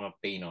always the one I've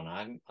been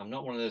on. I'm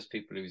not one of those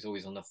people who's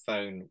always on the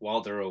phone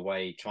while they're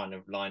away trying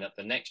to line up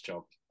the next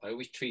job. I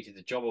always treated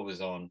the job I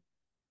was on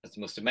as the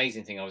most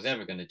amazing thing I was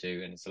ever going to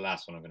do, and it's the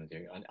last one I'm going to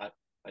do. I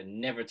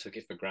never took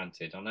it for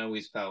granted. And I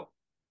always felt,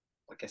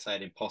 I guess I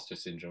had imposter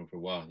syndrome for a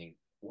while. And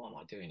what am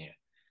I doing here?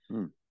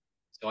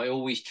 So I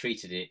always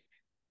treated it,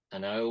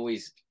 and I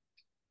always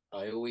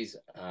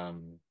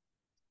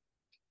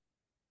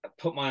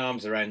put my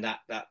arms around that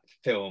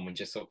film and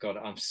just thought, God,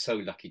 I'm so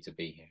lucky to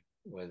be here.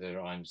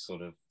 Whether I'm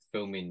sort of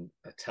filming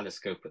a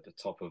telescope at the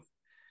top of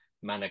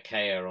Mauna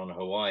Kea on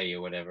Hawaii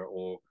or whatever,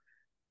 or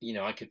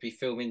I could be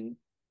filming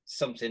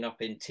something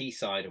up in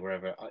Teesside or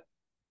wherever.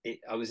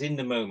 I was in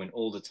the moment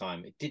all the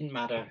time. It didn't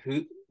matter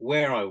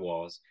where I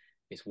was.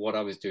 It's what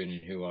I was doing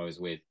and who I was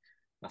with.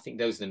 I think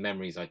those are the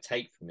memories I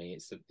take from me.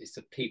 It's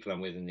the people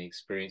I'm with and the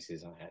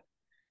experiences I had.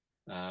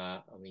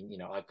 I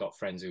mean, I've got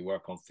friends who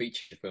work on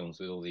feature films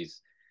with all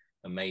these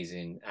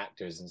amazing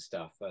actors and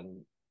stuff,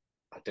 and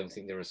I don't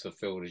think they're as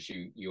fulfilled as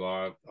you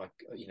are.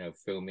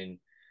 Filming,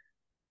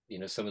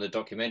 some of the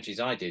documentaries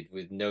I did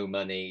with no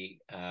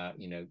money,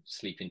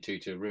 sleeping two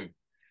to a room.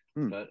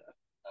 But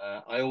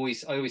I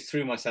always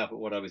threw myself at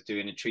what I was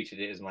doing and treated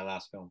it as my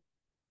last film.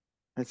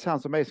 It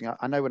sounds amazing.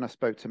 I know when I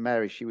spoke to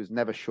Mary, she was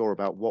never sure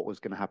about what was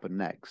going to happen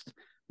next,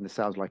 and it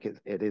sounds like it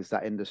is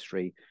that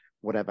industry,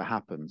 whatever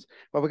happens.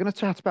 Well, we're going to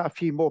chat about a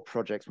few more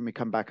projects when we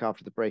come back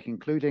after the break,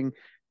 including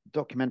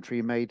documentary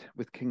you made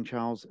with King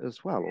Charles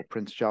as well, or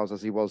Prince Charles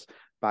as he was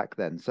back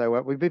then.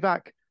 So we'll be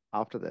back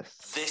after this.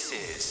 This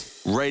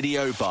is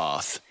Radio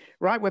Bath.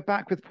 Right, we're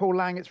back with Paul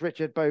Lang. It's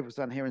Richard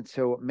Beauvoisin here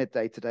until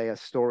midday today. A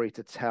story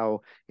to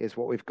tell is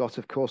what we've got,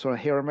 of course,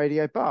 here on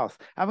Radio Bath.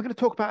 And we're going to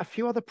talk about a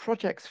few other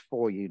projects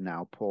for you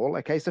now, Paul.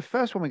 Okay, so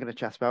first one we're going to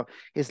chat about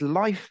is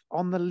Life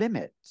on the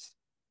Limit.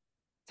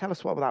 Tell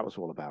us what that was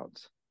all about.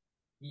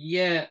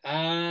 Yeah,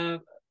 a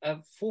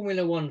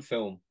Formula One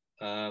film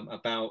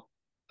about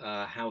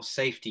how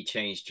safety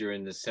changed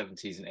during the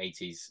 70s and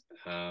 80s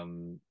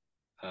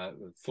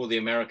for the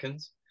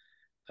Americans,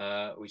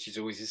 which is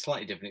always a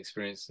slightly different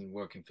experience than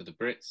working for the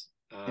Brits.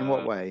 In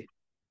what way?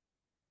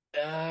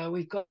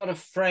 We've got a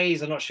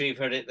phrase, I'm not sure you've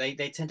heard it.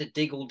 They tend to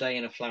dig all day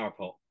in a flower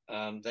pot.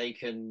 They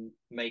can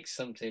make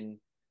something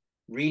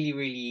really,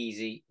 really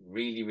easy,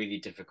 really, really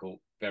difficult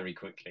very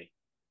quickly.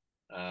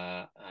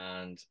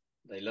 And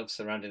they love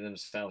surrounding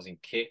themselves in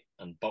kit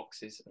and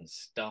boxes and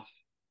stuff.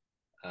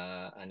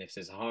 And if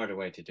there's a harder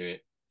way to do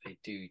it, they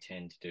do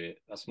tend to do it.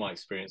 That's my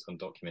experience on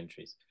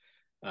documentaries.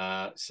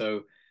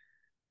 So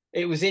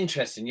it was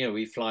interesting.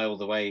 We fly all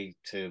the way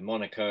to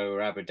Monaco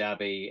or Abu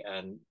Dhabi,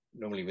 and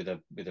normally with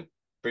a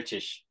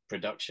British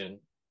production,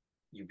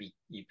 you'd be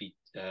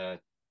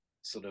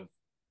sort of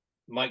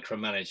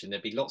micromanaged, and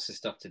there'd be lots of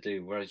stuff to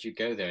do. Whereas you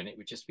go there, and it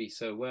would just be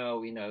so,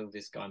 well,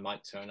 this guy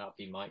might turn up,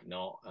 he might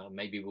not.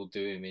 Maybe we'll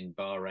do him in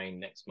Bahrain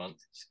next month.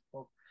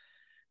 Well,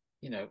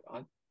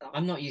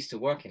 I'm not used to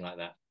working like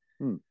that,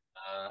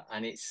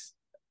 and it's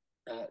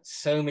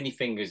so many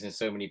fingers and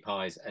so many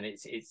pies, and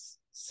it's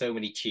so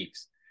many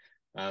chiefs.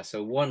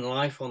 So One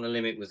Life on the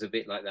Limit was a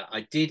bit like that.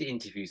 I did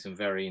interview some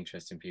very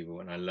interesting people,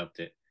 and I loved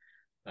it.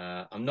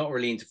 I'm not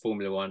really into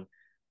Formula One,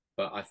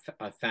 but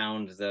I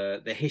found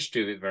the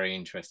history of it very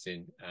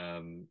interesting.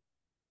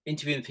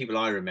 Interviewing the people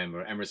I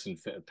remember: Emerson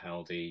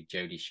Fittipaldi,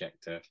 Jody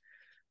Scheckter,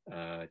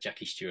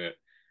 Jackie Stewart,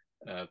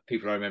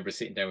 people I remember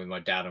sitting down with my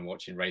dad and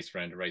watching race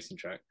around a racing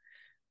track.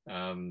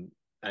 And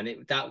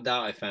that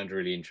I found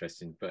really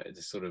interesting. But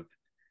the sort of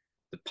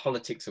the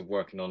politics of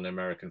working on an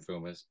American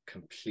film is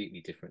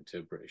completely different to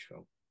a British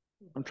film.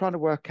 I'm trying to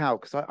work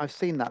out, because I've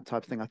seen that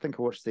type of thing. I think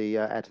I watched the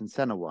Ayrton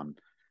Senna one,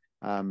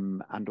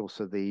 and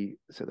also the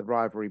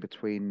rivalry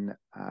between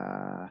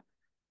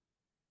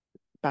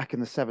back in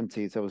the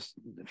 70s. There was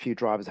a few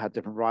drivers had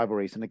different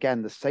rivalries, and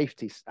again, the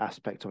safety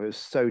aspect of it was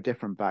so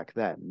different back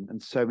then,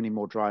 and so many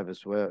more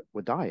drivers were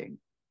dying.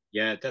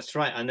 Yeah, that's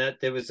right. And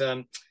there was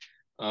I'm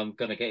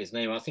gonna get his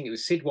name. I think it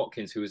was Sid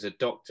Watkins, who was a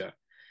doctor,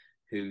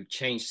 who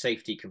changed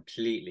safety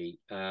completely,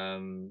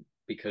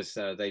 because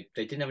they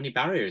didn't have any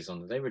barriers on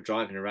them. They were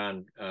driving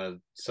around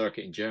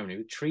circuit in Germany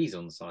with trees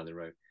on the side of the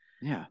road.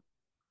 Yeah.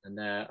 And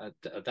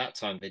at that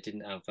time, they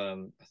didn't have, I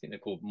think they're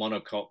called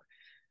monocoque,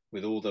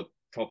 with all the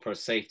proper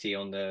safety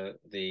on the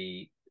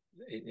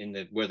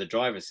where the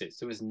driver sits.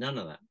 There was none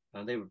of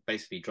that. They were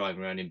basically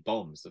driving around in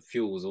bombs. The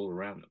fuel was all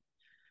around them.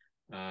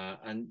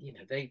 And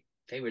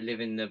they were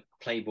living the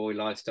playboy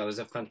lifestyle. There's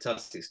a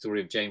fantastic story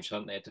of James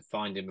Hunt. They had to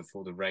find him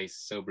before the race,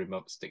 sober him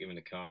up, stick him in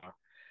the car.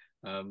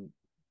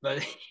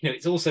 But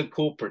it's also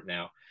corporate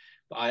now.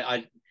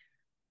 But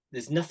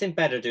there's nothing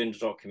better doing a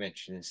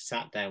documentary than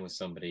sat down with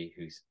somebody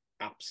who's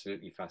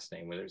absolutely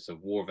fascinating, whether it's a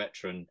war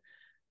veteran,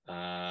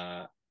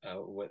 a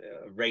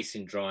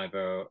racing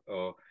driver,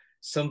 or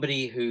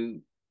somebody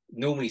who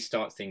normally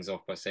starts things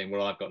off by saying,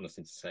 well, I've got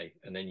nothing to say.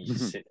 And then you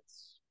just sit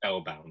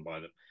spellbound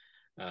by them.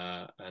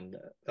 And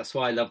that's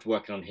why I loved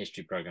working on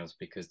history programs,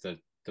 because the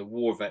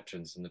war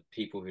veterans and the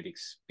people who'd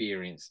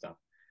experienced stuff,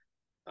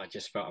 I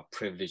just felt a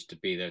privilege to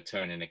be there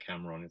turning a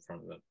camera on in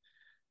front of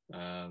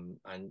them.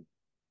 And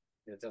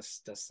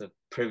that's the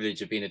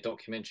privilege of being a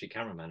documentary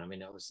cameraman. I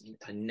mean,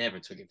 I never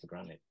took it for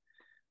granted.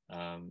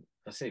 I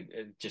say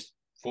just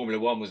Formula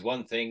One was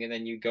one thing, and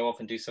then you go off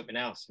and do something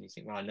else, and you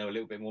think, well, I know a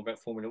little bit more about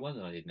Formula One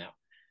than I did now.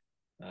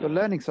 You're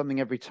learning something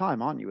every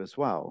time, aren't you, as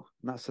well?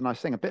 And that's a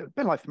nice thing. A bit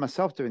like for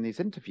myself doing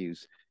these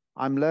interviews,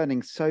 I'm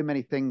learning so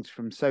many things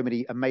from so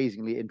many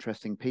amazingly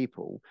interesting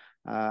people.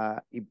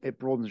 It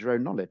broadens your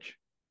own knowledge.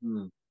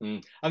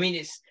 I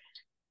mean,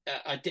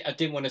 I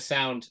didn't want to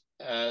sound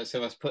so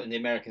I was putting the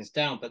Americans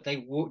down, but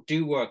they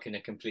do work in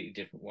a completely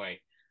different way.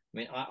 I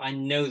mean, I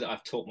know that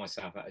I've taught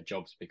myself out of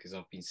jobs because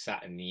I've been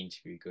sat in the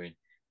interview going,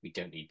 we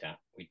don't need that.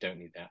 We don't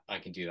need that. I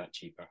can do that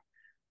cheaper.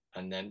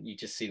 And then you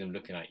just see them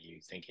looking at you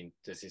thinking,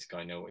 does this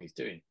guy know what he's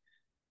doing?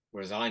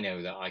 Whereas I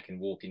know that I can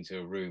walk into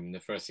a room and the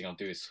first thing I'll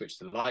do is switch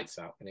the lights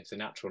out. And if the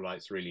natural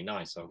light's really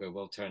nice, I'll go,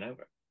 well, turn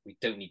over. We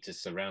don't need to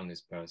surround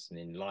this person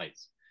in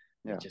lights.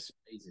 Yeah. It just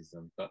phases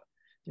them. But,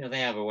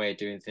 they have a way of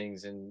doing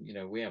things, and,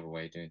 we have a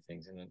way of doing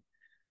things. And then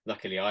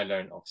luckily I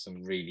learned off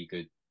some really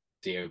good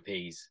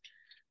DOPs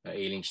at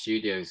Ealing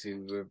Studios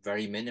who were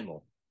very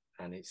minimal.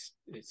 And it's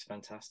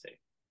fantastic.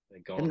 They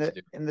go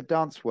in the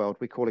dance world,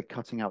 we call it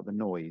cutting out the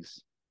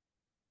noise.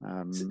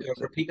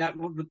 Repeat that.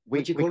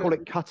 We call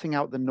it cutting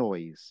out the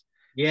noise.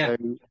 Yeah.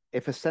 So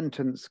if a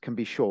sentence can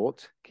be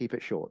short, keep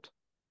it short.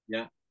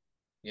 Yeah.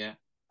 Yeah.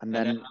 And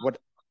then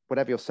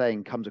whatever you're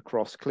saying comes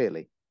across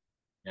clearly.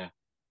 Yeah.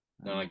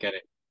 No, I get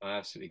it. I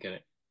absolutely get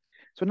it.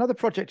 So another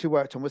project you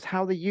worked on was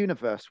how the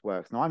universe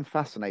works. Now, I'm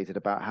fascinated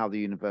about how the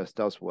universe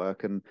does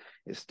work, and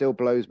it still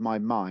blows my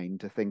mind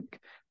to think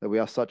that we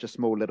are such a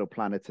small little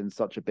planet in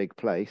such a big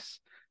place.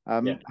 How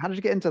did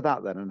you get into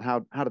that then, and how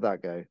did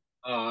that go?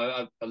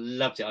 Oh, I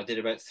loved it. I did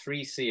about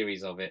 3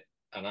 series of it,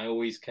 and I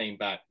always came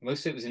back.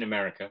 Most of it was in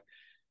America.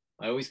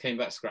 I always came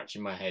back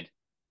scratching my head,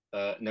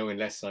 knowing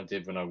less than I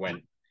did when I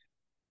went.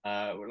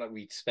 Like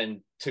we'd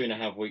spend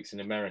 2.5 weeks in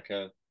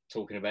America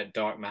talking about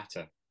dark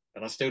matter,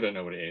 and I still don't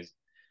know what it is,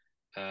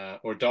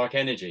 or dark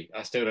energy.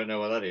 I still don't know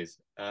what that is.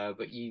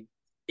 But you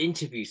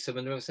interview some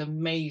of the most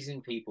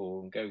amazing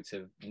people and go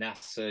to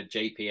NASA,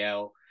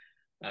 JPL,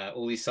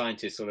 all these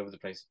scientists all over the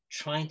place,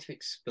 trying to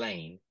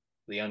explain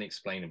the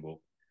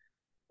unexplainable.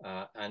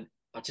 And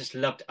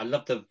I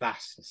loved the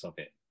vastness of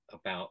it,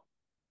 about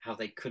how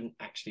they couldn't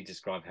actually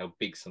describe how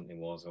big something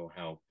was or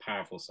how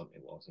powerful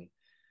something was. And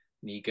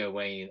you go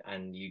away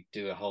and you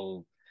do a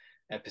whole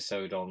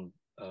episode on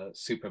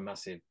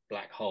supermassive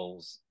black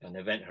holes and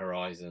event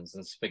horizons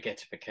and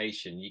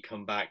spaghettification. You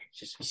come back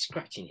just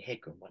scratching your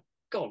head going, my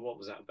God, what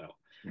was that about?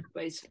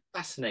 But it's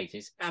fascinating.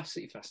 It's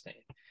absolutely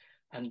fascinating.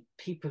 And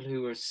people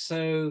who are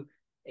so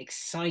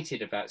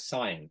excited about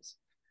science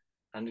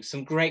and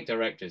some great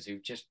directors who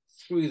just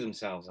threw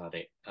themselves at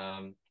it.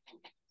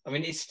 I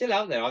mean, it's still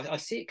out there. I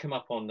see it come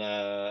up on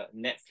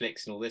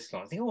Netflix and all this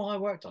kind. I think, oh, I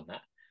worked on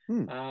that.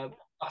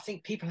 I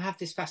think people have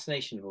this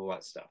fascination with all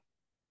that stuff,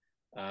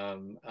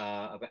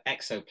 about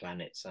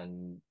exoplanets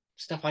and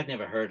stuff I'd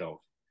never heard of,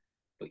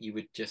 but you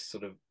would just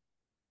sort of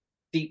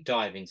deep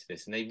dive into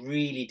this, and they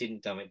really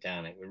didn't dumb it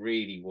down. It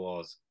really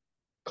was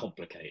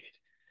complicated,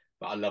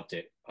 but I loved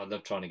it. I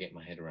loved trying to get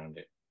my head around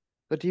it.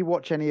 But do you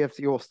watch any of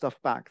your stuff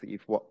back that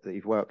you've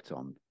worked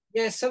on?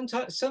 Yeah,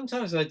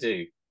 sometimes I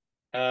do.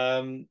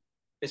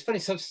 It's funny,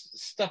 some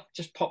stuff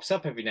just pops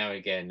up every now and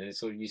again, and it's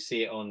sort of, you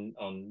see it on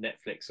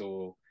Netflix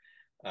or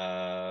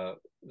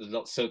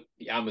lots of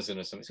Amazon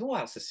or something. So, oh,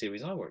 that's a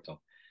series I worked on,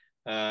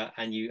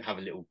 and you have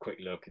a little quick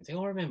look and think,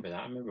 oh, I remember that.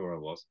 I remember where I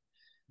was.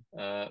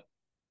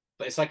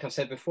 But it's like I've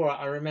said before.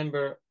 I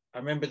remember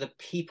the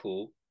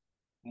people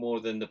more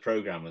than the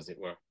program, as it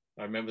were.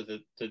 I remember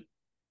the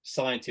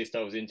scientist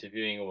I was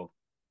interviewing or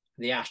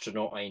the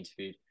astronaut I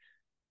interviewed.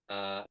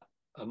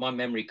 My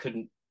memory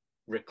couldn't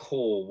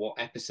recall what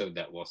episode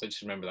that was. I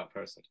just remember that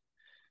person.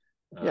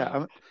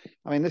 Yeah,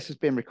 I mean, this has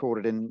been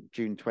recorded in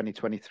June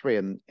 2023,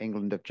 and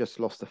England have just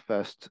lost the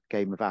first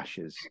game of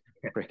Ashes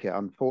cricket,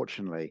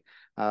 unfortunately.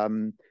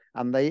 And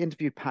they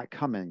interviewed Pat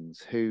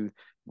Cummins, who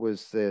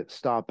was the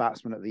star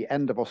batsman at the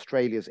end of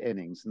Australia's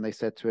innings. And they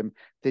said to him,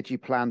 did you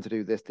plan to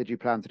do this? Did you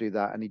plan to do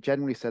that? And he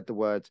generally said the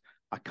words,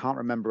 I can't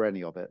remember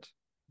any of it.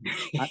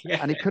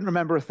 And he couldn't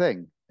remember a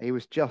thing. He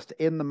was just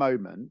in the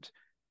moment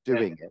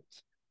doing it,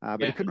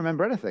 but he couldn't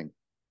remember anything.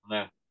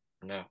 No,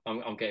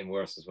 I'm getting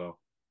worse as well.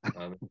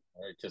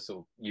 Just sort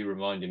of, you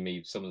reminded me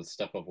of some of the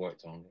stuff I've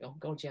worked on. Oh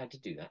God, yeah, I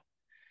did do that.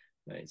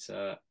 It's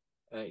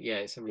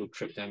it's a real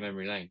trip down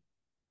memory lane.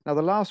 Now,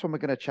 the last one we're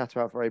going to chat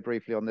about very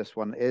briefly on this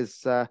one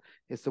is the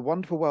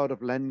wonderful world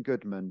of Len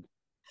Goodman.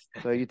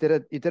 So you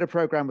did a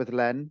program with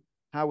Len.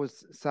 How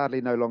was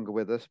sadly no longer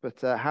with us,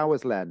 but how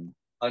was Len?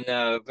 I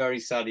know, very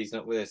sad he's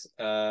not with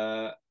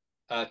us.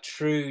 A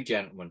true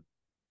gentleman.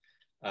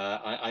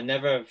 I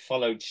never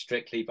followed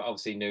strictly, but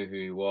obviously knew who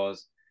he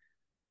was.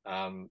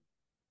 And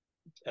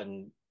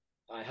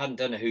I hadn't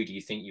done a Who Do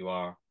You Think You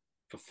Are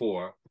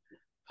before.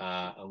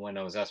 And when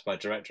I was asked by a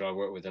director I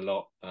worked with a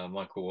lot,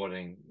 Michael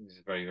Wadding, who's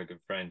a very, very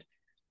good friend,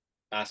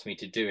 asked me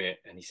to do it.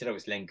 And he said it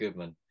was Len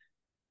Goodman.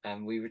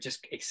 And we were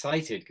just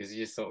excited because he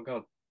just thought,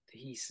 God,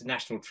 he's a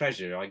national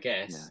treasure, I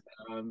guess.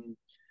 Yeah.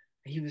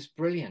 He was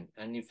brilliant.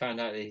 And you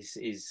found out his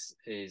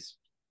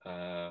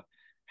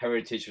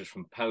heritage was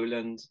from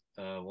Poland.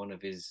 One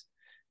of his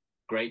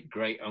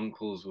great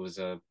uncles was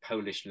a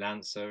Polish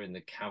lancer in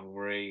the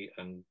cavalry,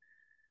 and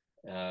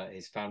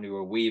his family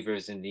were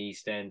weavers in the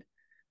East End.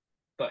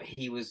 But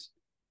he was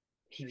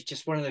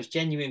just one of those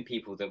genuine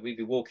people that we'd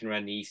be walking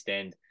around the East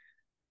End,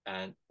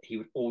 and he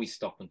would always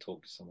stop and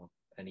talk to someone,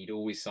 and he'd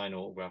always sign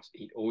autographs.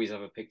 He'd always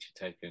have a picture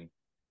taken.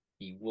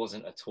 He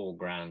wasn't at all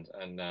grand,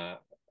 and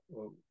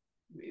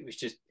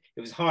it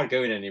was hard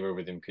going anywhere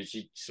with him because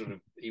he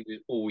was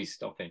always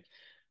stopping.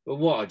 But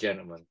what a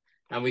gentleman!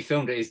 And we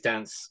filmed at his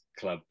dance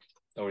club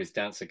or his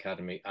dance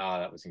academy.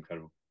 That was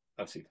incredible,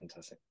 absolutely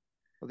fantastic.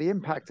 Well, the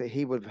impact that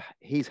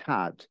he's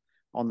had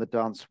on the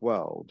dance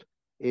world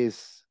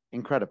is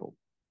incredible.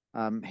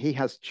 He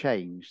has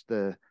changed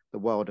the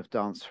world of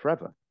dance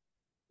forever.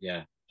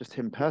 Yeah, just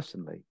him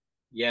personally.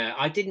 Yeah,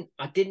 I didn't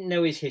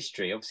know his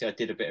history. Obviously, I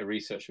did a bit of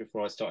research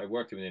before I started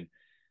working with him.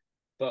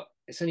 But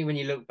it's only when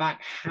you look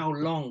back how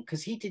long,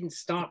 because he didn't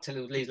start till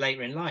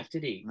later in life,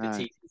 did he? No.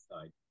 The TV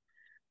side.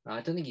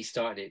 I don't think he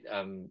started.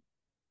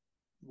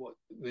 What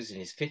was in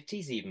his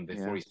 50s even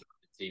before he started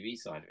the TV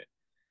side of it.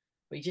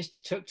 But he just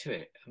took to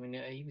it. I mean,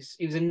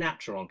 he was a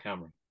natural on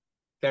camera.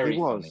 Very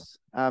funny.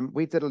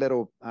 We did a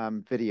little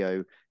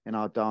video in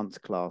our dance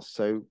class.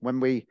 So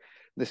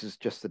this is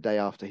just the day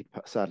after he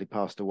sadly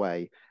passed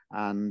away,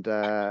 and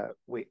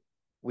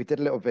we did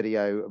a little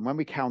video. And when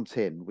we count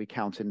in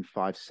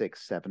 5,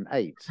 6, 7,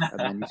 8, and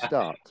then you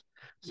start.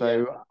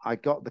 So I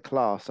got the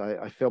class.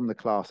 I filmed the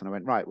class, and I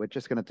went, right, we're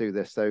just going to do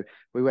this. So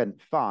we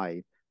went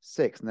 5,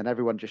 6, and then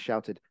everyone just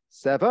shouted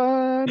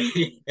 7,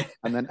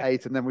 and then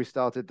 8, and then we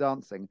started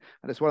dancing.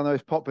 And it's one of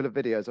those popular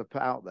videos I've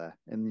put out there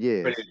in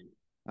years. Brilliant.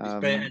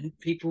 And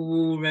people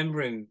will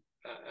remember him.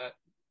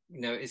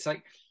 It's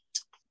like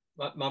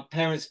my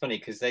parents, funny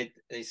because they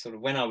sort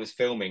of, when I was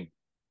filming,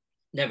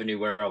 never knew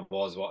where I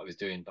was, what I was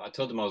doing. But I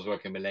told them I was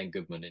working with Len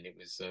Goodman, and it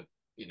was,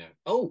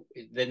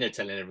 then they're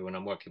telling everyone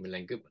I'm working with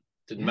Len Goodman.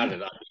 Doesn't matter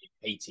that I'm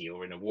in Haiti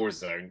or in a war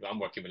zone. I'm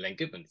working with Len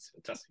Goodman. It's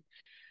fantastic.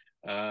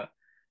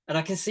 And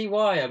I can see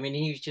why. I mean,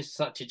 he was just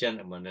such a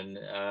gentleman, and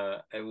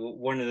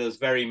one of those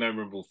very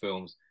memorable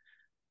films.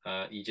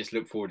 You just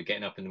look forward to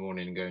getting up in the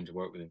morning and going to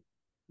work with him.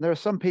 There are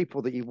some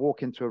people that you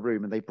walk into a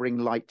room and they bring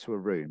light to a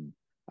room.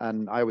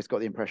 And I always got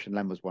the impression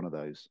Len was one of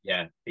those.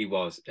 Yeah, he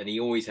was. And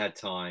he always had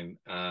time.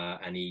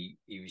 And he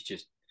was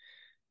just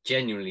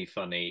genuinely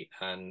funny.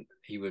 And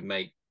he wouldn't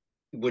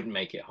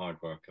make it hard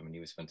work. I mean, he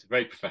was fantastic.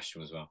 Very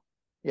professional as well.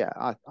 Yeah,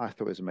 I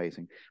thought it was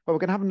amazing. Well, we're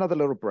going to have another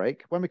little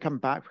break. When we come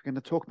back, we're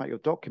going to talk about your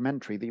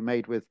documentary that you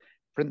made with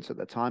Prince at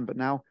the time, but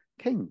now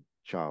King.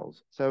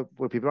 Charles. So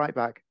we'll be right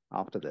back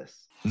after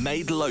this.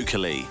 Made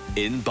locally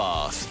in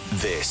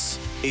Bath. This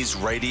is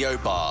Radio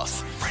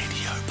Bath.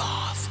 Radio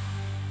Bath.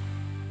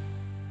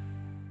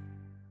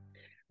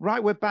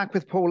 Right, we're back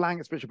with Paul Lang.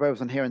 It's Richard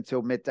Beauvoisin here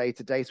until midday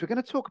today. So we're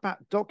going to talk about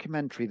a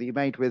documentary that you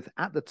made with,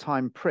 at the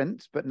time,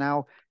 Prince, but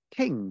now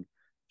King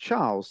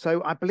Charles.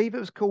 So I believe it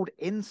was called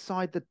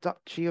Inside the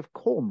Duchy of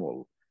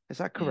Cornwall. Is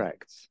that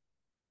correct?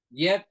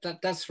 Yeah,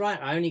 that's right.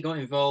 I only got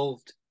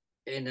involved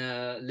in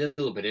a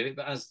little bit of it,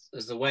 but as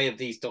the way of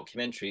these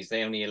documentaries,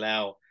 they only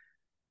allow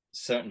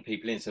certain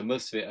people in. So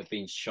most of it have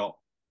been shot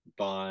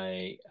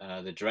by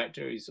the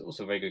director, who's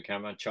also a very good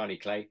cameraman, Charlie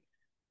Clay.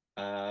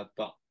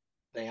 But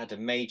they had a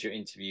major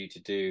interview to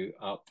do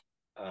up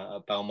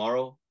at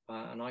Balmoral,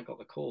 and I got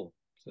the call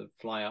to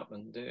fly up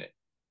and do it.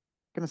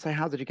 I'm going to say,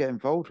 how did you get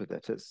involved with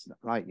it? It's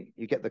like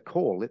you get the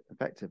call,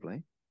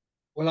 effectively.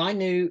 Well, I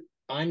knew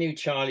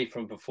Charlie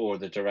from before,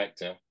 the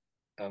director,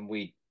 and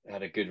we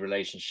had a good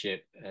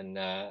relationship. And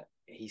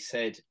he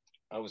said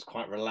I was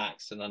quite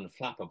relaxed and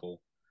unflappable,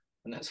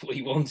 and that's what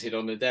he wanted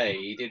on the day.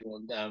 He didn't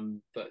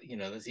want, but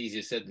that's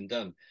easier said than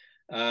done.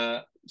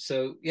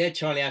 So yeah,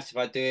 Charlie asked if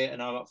I'd do it,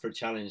 and I'm up for a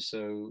challenge.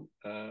 So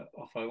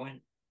off I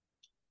went.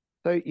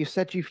 So you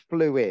said you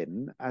flew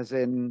in, as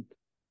in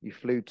you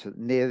flew to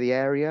near the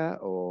area,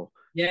 or?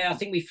 Yeah, I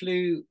think we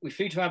flew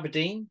to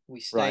Aberdeen. We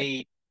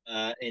stayed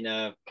in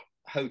a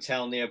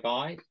hotel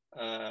nearby,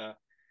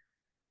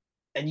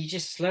 and you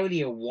just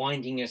slowly are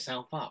winding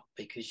yourself up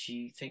because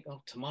you think,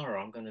 oh, tomorrow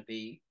I'm going to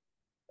be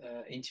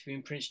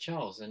interviewing Prince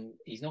Charles, and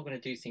he's not going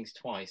to do things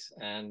twice,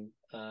 and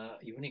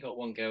you've only got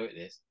one go at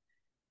this.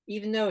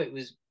 Even though it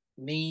was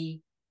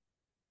me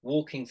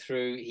walking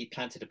through, he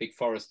planted a big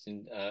forest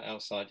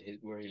outside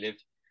where he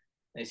lived.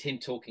 And it's him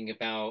talking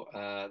about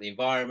the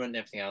environment and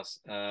everything else.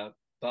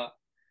 But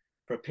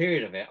for a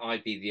period of it,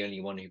 I'd be the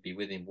only one who'd be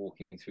with him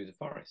walking through the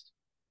forest.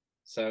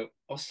 So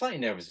I was slightly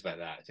nervous about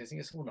that. I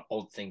think it's an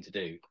odd thing to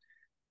do.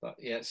 But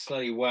yeah,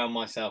 slowly wound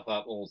myself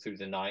up all through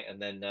the night.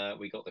 And then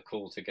we got the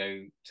call to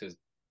go to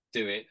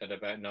do it at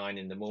about 9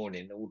 in the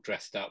morning, all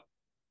dressed up,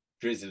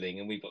 drizzling,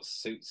 and we've got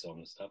suits on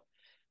and stuff,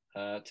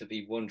 to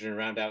be wandering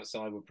around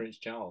outside with Prince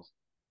Charles.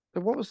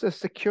 So what was the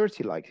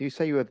security like? You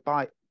say you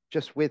were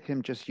just with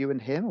him, just you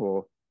and him,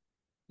 or?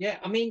 Yeah,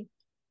 I mean,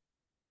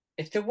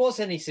 if there was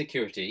any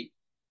security,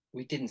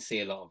 we didn't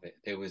see a lot of it.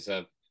 There was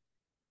a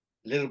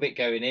little bit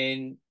going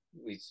in.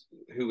 We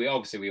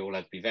obviously we all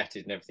had to be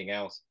vetted and everything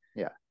else.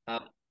 Yeah.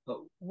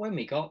 But when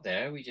we got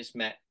there, we just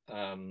met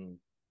the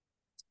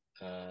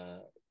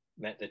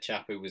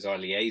chap who was our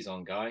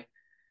liaison guy.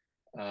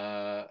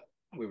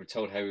 We were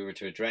told how we were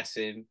to address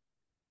him,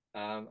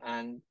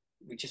 and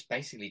we just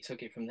basically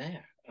took it from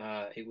there.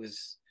 It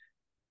was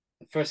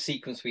the first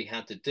sequence we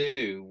had to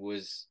do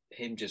was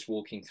him just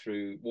walking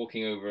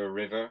over a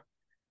river,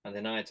 and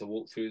then I had to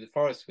walk through the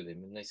forest with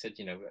him. And they said,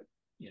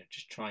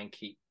 just try and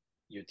keep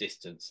your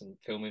distance and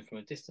film him from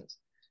a distance.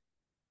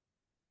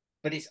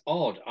 But it's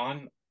odd.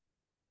 I'm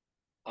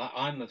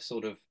a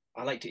sort of,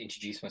 I like to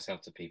introduce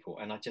myself to people,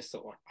 and I just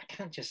thought, well, I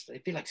can't just,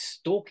 it'd be like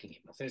stalking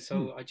him.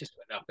 So I just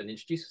went up and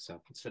introduced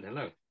myself and said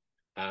hello.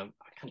 I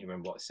can't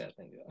remember what I said.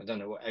 I don't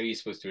know how you're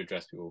supposed to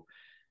address people.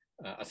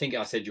 I think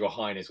I said Your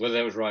Highness. Whether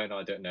that was right or not,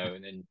 I don't know.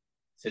 And then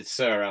said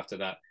Sir after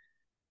that.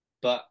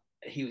 But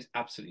he was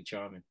absolutely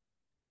charming.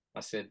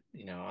 I said,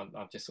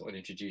 I've just sort of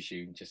introduced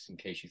you just in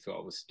case you thought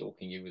I was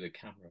stalking you with a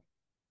camera.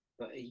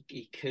 But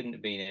he couldn't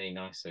have been any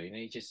nicer.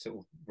 He just sort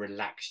of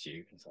relaxed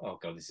you and thought, oh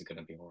God, this is going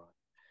to be all right.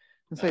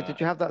 And so did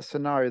you have that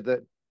scenario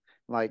that,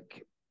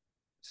 like,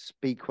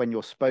 speak when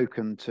you're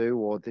spoken to,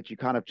 or did you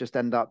kind of just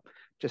end up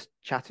just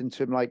chatting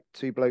to him like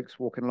two blokes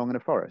walking along in a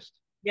forest?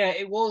 Yeah,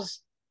 it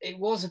was,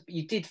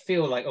 you did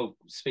feel like, oh,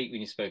 speak when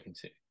you're spoken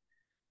to.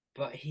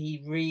 But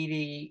he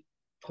really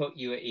put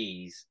you at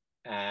ease.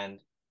 And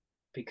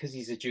because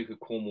he's a Duke of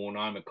Cornwall and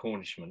I'm a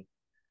Cornishman,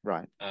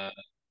 right?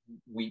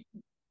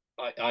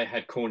 I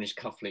had Cornish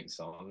cufflinks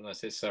on, and I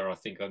said, "Sir, I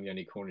think I'm the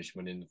only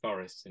Cornishman in the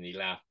forest," and he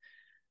laughed.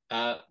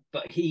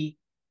 But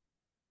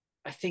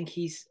I think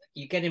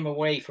you get him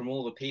away from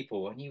all the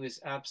people, and he was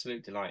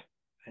absolute delight.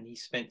 And he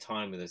spent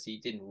time with us. He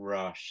didn't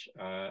rush.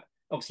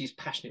 Obviously, he's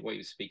passionate what he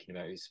was speaking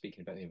about. He was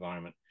speaking about the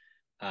environment,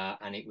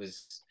 and it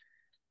was.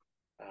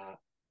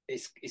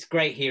 It's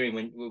great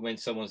hearing when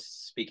someone's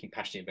speaking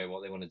passionately about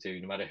what they want to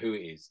do, no matter who it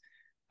is.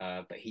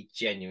 But he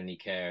genuinely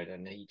cared,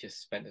 and he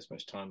just spent as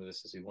much time with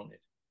us as we wanted.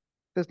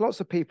 There's lots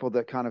of people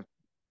that kind of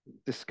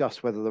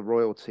discuss whether the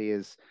royalty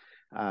is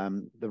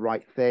the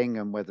right thing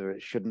and whether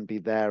it shouldn't be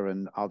there,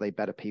 and are they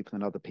better people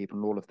than other people,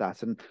 and all of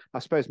that. And I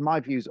suppose my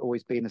view's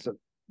always been is that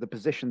the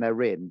position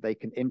they're in, they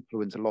can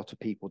influence a lot of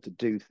people to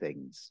do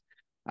things.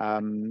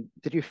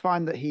 Did you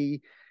find that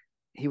he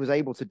was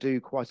able to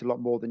do quite a lot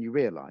more than you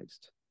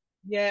realized?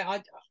 Yeah,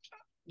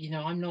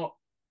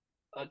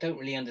 I don't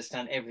really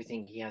understand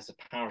everything he has the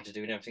power to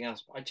do and everything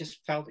else, but I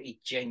just felt that he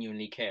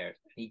genuinely cared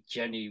and he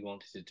genuinely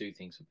wanted to do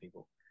things for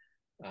people.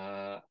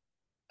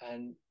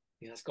 And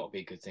that's got to be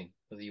a good thing,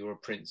 whether you're a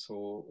prince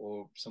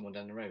or someone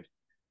down the road.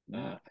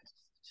 I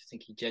just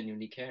think he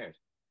genuinely cared.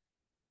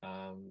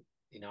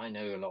 I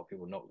know a lot of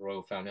people not the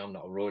royal family. I'm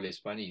not a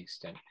royalist by any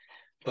extent,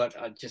 but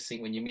I just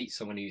think when you meet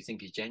someone who you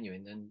think is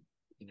genuine, then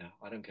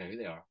I don't care who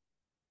they are.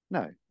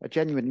 No, a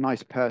genuine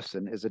nice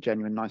person is a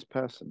genuine nice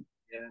person.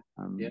 Yeah,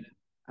 Um, yeah,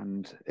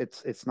 and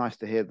it's nice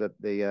to hear that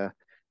the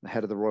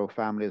head of the royal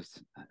family,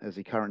 as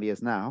he currently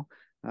is now,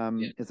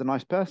 yeah, is a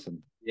nice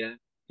person. yeah,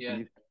 yeah.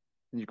 And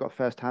you've got a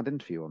first-hand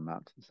interview on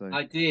that. So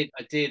I did,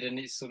 and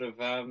it's sort of.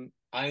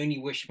 I only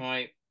wish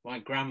my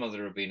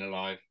grandmother had been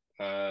alive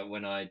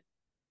when I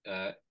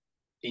uh,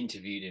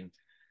 interviewed him.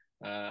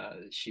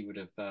 She would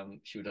have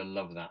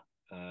loved that.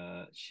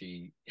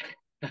 She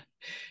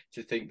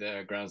to think that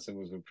her grandson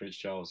was with Prince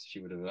Charles, she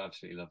would have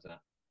absolutely loved that.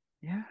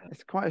 yeah,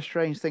 it's quite a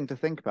strange thing to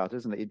think about,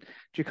 isn't it? Do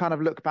you kind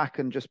of look back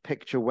and just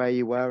picture where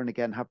you were, and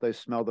again have those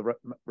smell the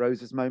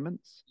roses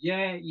moments?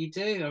 Yeah, you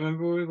do. I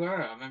remember where we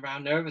were. I remember how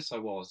nervous I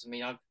was. I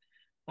mean, I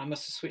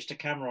must have switched the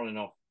camera on and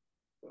off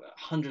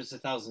hundreds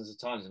of thousands of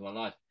times in my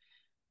life.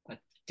 I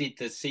did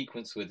the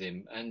sequence with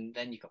him, and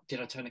then did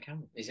I turn the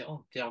camera? Is it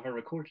on? Did I have a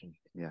recording?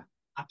 Yeah.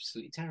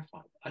 Absolutely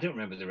terrified. I don't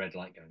remember the red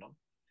light going on.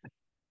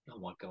 Oh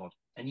my God.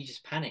 And you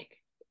just panic.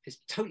 It's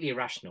totally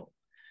irrational.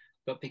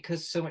 But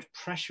because so much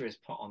pressure is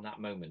put on that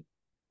moment,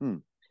 Hmm.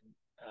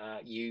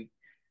 you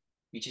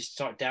just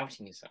start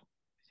doubting yourself.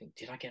 You think,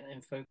 did I get that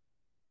info?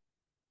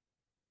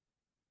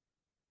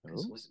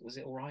 Oh. Was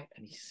it all right?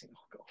 And you just think,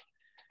 oh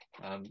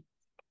God.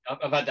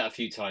 I've had that a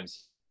few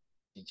times.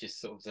 You just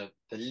sort of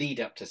the lead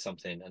up to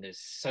something, and there's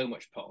so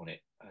much put on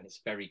it, and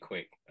it's very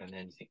quick, and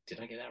then you think, did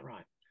I get that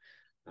right?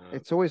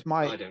 It's always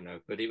I don't know,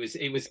 but it was.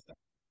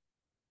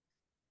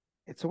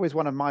 It's always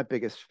one of my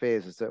biggest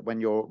fears is that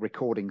when you're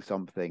recording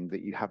something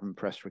that you haven't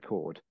pressed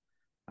record.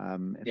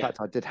 In fact,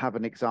 I did have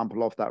an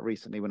example of that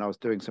recently when I was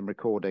doing some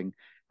recording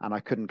and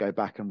I couldn't go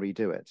back and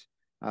redo it.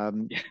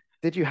 Yeah.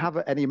 Did you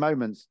have any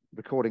moments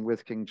recording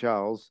with King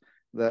Charles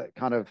that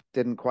kind of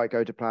didn't quite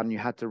go to plan and you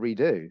had to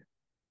redo?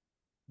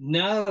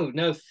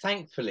 No,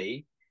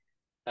 thankfully,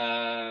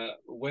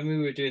 when we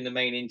were doing the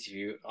main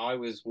interview, I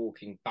was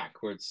walking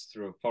backwards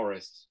through a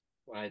forest.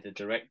 I had the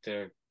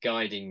director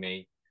guiding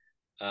me,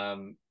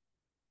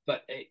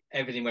 but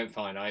everything went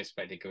fine. I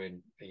expected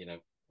going,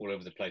 all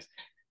over the place,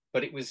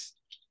 but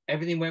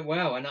everything went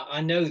well. And I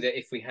know that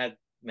if we had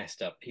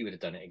messed up, he would have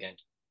done it again.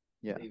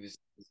 Yeah. It was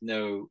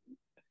no.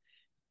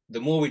 The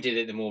more we did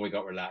it, the more we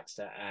got relaxed,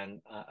 and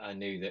I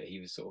knew that he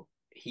was sort of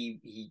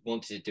he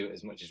wanted to do it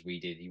as much as we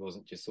did. He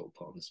wasn't just sort of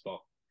put on the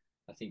spot.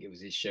 I think it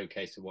was his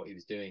showcase of what he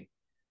was doing.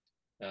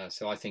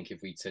 So I think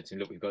if we'd said to him,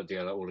 look, we've got to do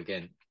that all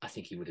again, I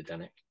think he would have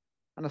done it.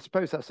 And I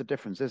suppose that's the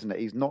difference, isn't it?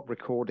 He's not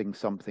recording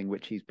something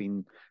which he's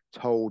been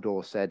told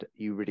or said,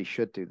 you really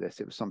should do this.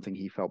 It was something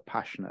he felt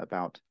passionate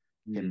about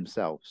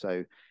himself.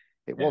 So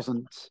it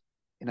wasn't,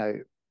 I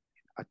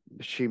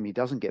assume he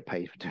doesn't get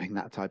paid for doing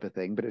that type of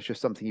thing, but it's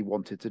just something he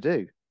wanted to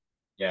do.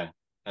 Yeah.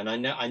 And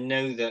I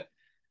know that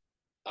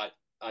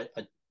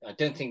I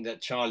don't think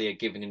that Charlie had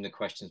given him the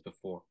questions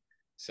before.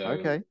 So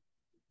Okay.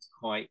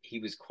 he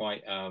was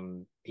quite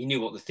he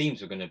knew what the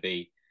themes were going to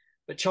be,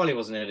 but Charlie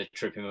wasn't there to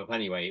trip him up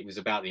anyway. It was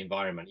about the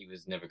environment. He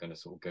was never going to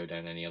sort of go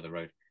down any other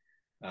road.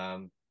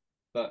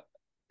 But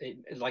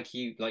like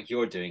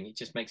you're doing, it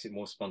just makes it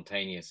more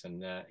spontaneous,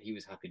 and he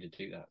was happy to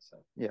do that. So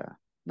yeah,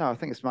 no, I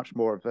think it's much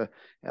more of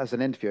as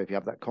an interview. If you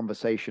have that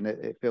conversation,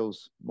 it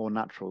feels more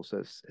natural, so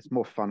it's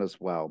more fun as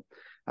well.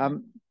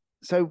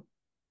 So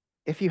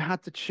if you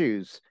had to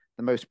choose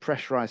the most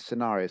pressurized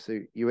scenario, so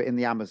you were in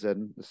the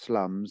Amazon, the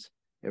slums,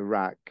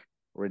 Iraq,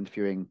 or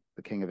interviewing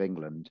the King of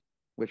England,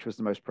 which was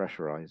the most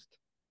pressurized?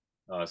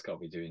 it's got to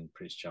be doing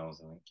Prince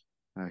Charles, I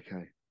think.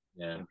 Okay.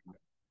 Yeah,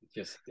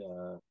 just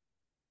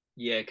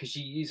yeah, because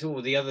you use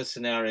all the other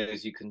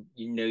scenarios, you can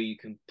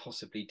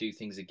possibly do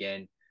things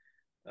again,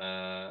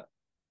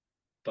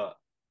 but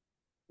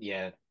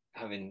yeah,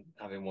 having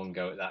one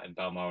go at that in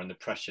Balmoral and the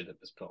pressure that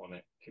was put on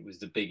it, it was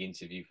the big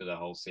interview for the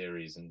whole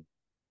series, and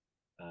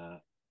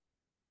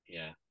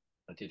yeah,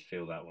 I did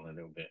feel that one a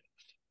little bit.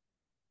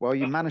 Well,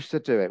 you managed to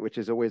do it, which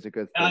is always a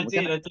good thing.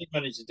 I did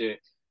manage to do it.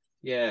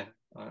 Yeah,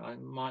 I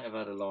might have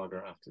had a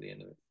lager after the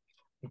end of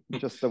it.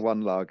 Just the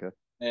one lager.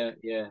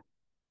 Yeah.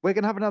 We're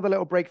going to have another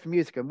little break for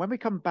music. And when we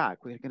come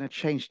back, we're going to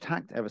change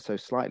tact ever so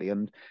slightly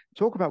and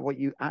talk about what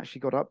you actually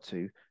got up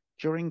to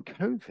during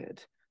COVID.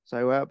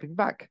 So I'll be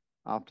back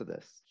after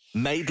this.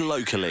 Made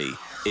locally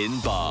in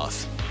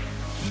Bath.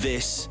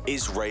 This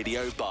is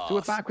Radio Bath. So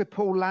we're back with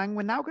Paul Lang.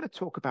 We're now going to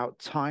talk about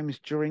times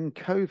during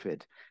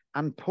COVID.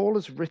 And Paul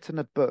has written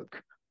a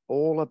book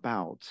all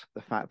about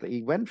the fact that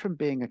he went from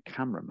being a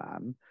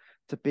cameraman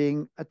to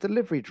being a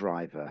delivery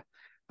driver.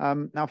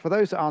 Now, for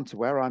those that aren't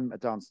aware, I'm a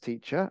dance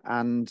teacher,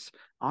 and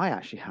I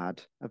actually had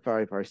a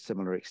very, very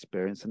similar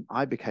experience, and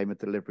I became a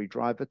delivery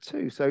driver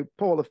too. So,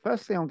 Paul, the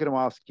first thing I'm going to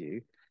ask you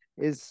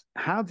is,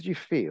 how did you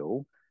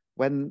feel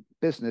when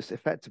business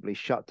effectively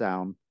shut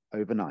down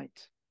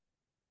overnight?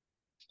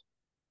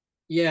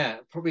 Yeah,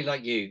 probably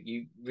like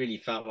you really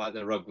felt like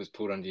the rug was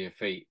pulled under your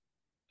feet,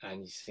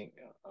 and you think,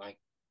 I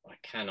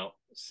cannot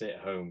sit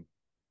at home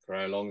for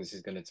how long this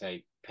is going to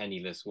take,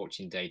 penniless,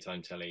 watching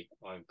daytime telly.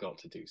 I've got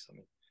to do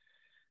something.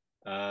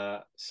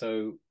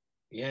 So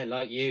Yeah,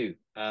 like you.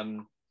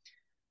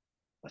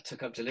 I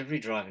took up delivery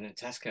driving at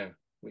Tesco,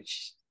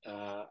 which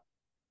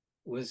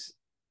was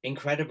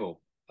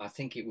incredible. I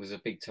think it was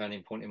a big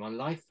turning point in my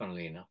life,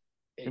 funnily enough.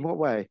 In It, what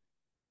way?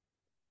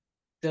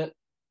 that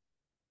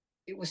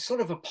it was sort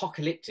of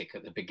apocalyptic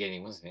at the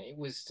beginning, wasn't it? It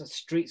was the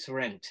streets were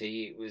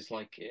empty. It was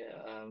like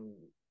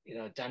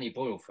a Danny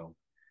Boyle film.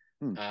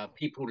 Hmm.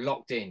 People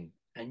locked in,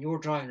 and you're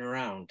driving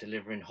around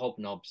delivering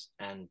hobnobs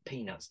and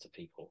peanuts to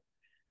people.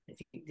 I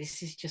think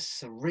this is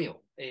just surreal.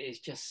 It is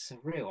just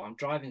surreal. I'm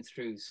driving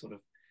through sort of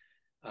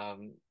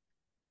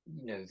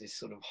this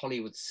sort of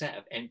Hollywood set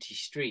of empty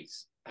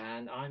streets,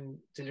 and I'm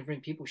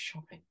delivering people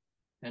shopping,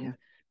 Yeah. and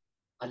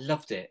I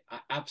loved it. I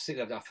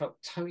absolutely loved it. I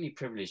felt totally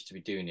privileged to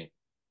be doing it.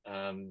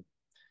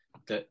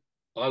 That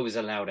I was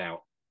allowed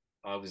out.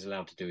 I was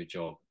allowed to do a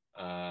job,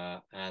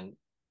 and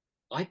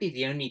I'd be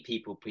the only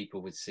people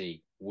would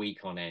see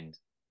week on end,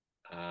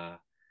 uh,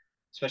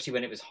 especially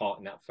when it was hot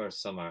in that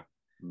first summer.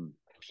 Hmm.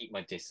 I'd keep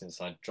my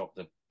distance. I'd drop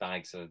the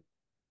bags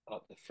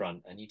up the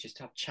front, and you just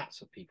have chats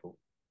with people,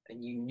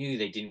 and you knew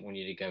they didn't want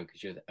you to go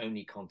because you're the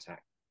only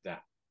contact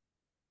that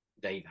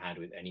they've had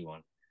with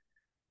anyone.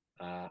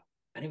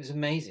 And it was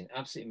amazing,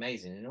 absolutely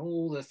amazing. And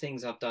all the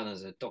things I've done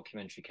as a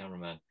documentary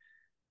cameraman,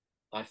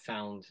 I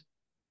found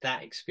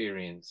that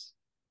experience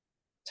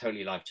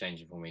totally life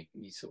changing for me.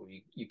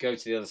 You go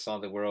to the other side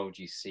of the world,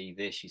 you see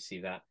this, you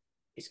see that.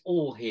 It's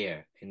all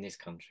here in this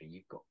country.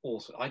 You've got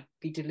also I'd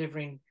be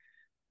delivering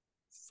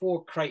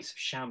 4 crates of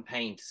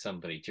champagne to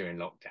somebody during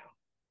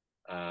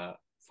lockdown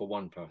for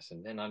one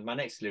person. Then my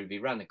next delivery would be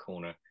around the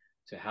corner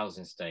to a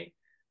housing estate,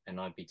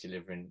 and I'd be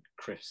delivering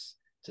crisps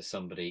to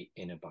somebody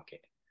in a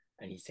bucket.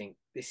 And you think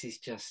this is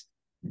just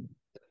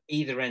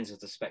either ends of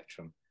the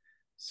spectrum.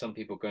 Some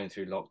people going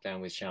through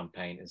lockdown with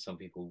champagne, and some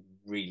people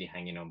really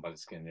hanging on by the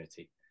skin of their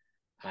teeth.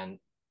 And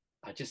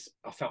I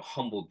felt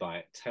humbled by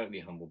it, totally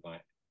humbled by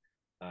it,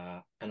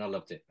 and I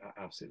loved it. I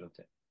absolutely loved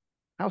it.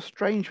 How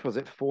strange was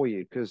it for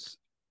you? Because,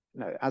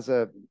 as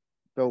a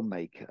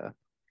filmmaker,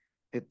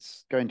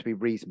 it's going to be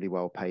reasonably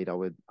well paid, I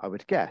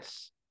would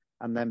guess.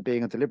 And then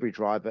being a delivery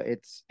driver,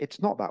 it's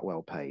not that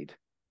well paid.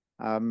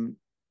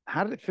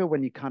 How did it feel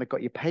when you kind of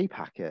got your pay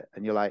packet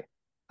and you're like,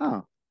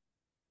 oh,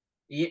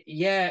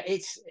 Yeah,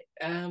 it's.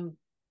 I'm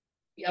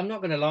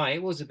not going to lie,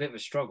 it was a bit of a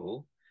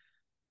struggle,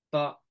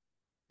 but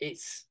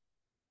it's.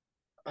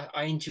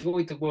 I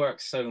enjoyed the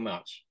work so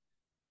much,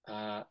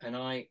 and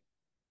I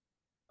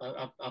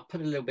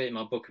put a little bit in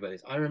my book about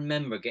this. I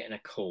remember getting a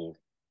call.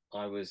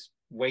 I was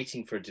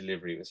waiting for a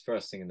delivery. It was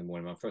first thing in the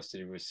morning. My first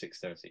delivery was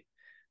 6:30,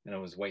 and I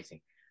was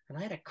waiting. And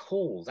I had a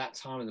call that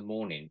time of the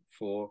morning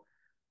for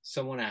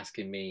someone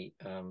asking me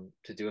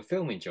to do a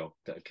filming job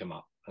that had come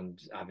up and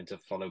having to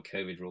follow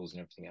COVID rules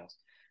and everything else.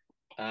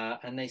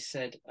 And they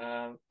said,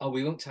 "Oh,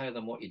 we won't tell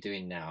them what you're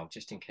doing now,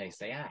 just in case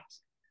they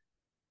ask."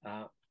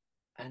 Uh,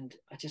 and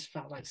I just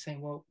felt like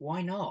saying, "Well,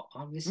 why not?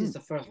 This hmm, is the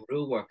first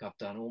real work I've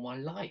done all my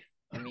life.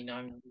 I mean,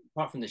 I'm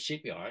apart from the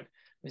shipyard.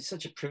 It's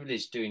such a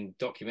privilege doing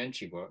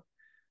documentary work.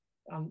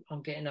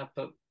 I'm getting up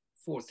at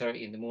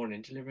 4:30 in the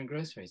morning delivering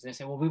groceries." And they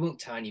say, "Well, we won't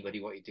tell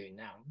anybody what you're doing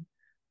now."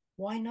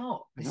 Why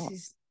not? why This not?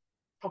 is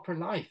proper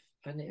life,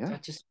 and Yeah.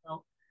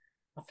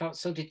 I felt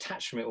so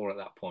detached from it all at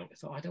that point. I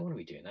thought I don't want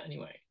to be doing that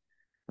anyway.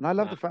 And I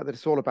love Uh, the fact that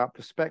it's all about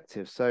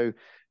perspective. So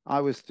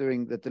I was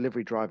doing the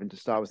delivery driving to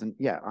Star Wars, and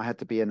yeah, I had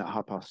to be in at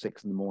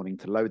 6:30 in the morning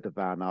to load the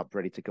van up,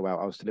 ready to go out.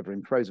 I was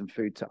delivering frozen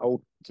food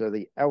to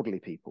the elderly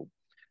people.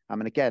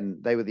 And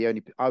again, I was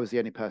the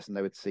only person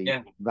they would see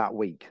yeah. that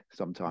week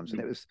sometimes. And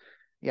Mhm. it was,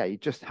 yeah, you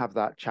just have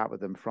that chat with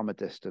them from a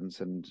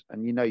distance, and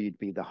you'd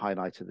be the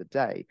highlight of the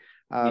day.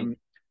 Mhm.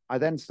 I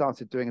then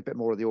started doing a bit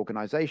more of the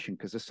organization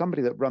because as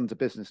somebody that runs a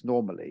business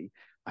normally,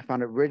 I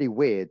found it really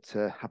weird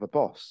to have a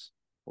boss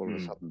all of a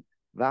Mhm. sudden.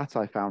 That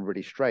I found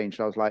really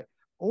strange. I was like,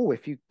 oh,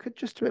 if you could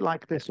just do it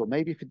like this, or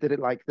maybe if you did it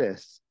like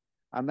this.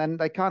 And then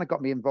they kind of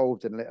got me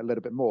involved in it a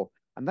little bit more.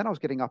 And then I was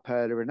getting up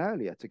earlier and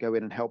earlier to go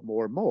in and help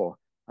more and more.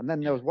 And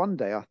then there Yeah. was one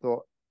day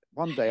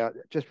I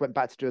just went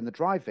back to doing the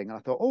driving and I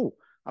thought, oh,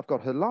 I've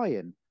got a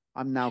lie-in.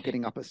 I'm now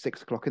getting up at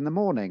 6 o'clock in the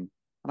morning.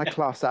 And I Yeah.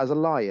 class that as a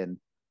lie-in.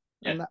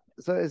 Yeah.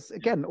 So it's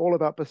again all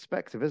about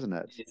perspective, isn't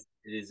it? It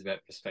is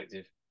about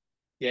perspective.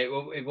 Yeah,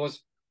 well, it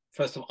was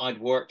first time I'd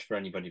worked for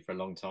anybody for a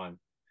long time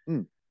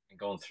Mm, and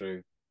gone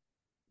through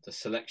the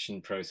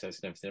selection process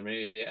and everything. I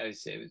mean,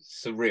 it was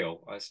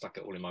surreal. I stuck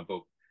it all in my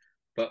book.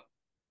 But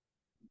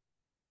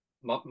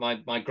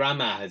my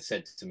grandma had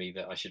said to me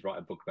that I should write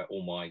a book about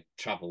all my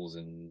travels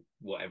and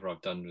whatever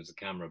I've done with a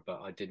camera,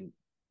 but I didn't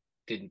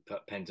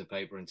put pen to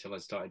paper until I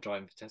started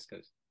driving for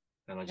Tesco's,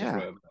 and I just yeah.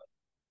 wrote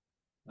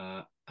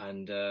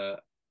and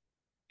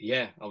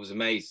yeah, I was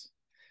amazed.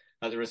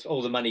 At the risk,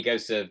 all the money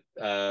goes to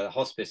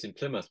hospice in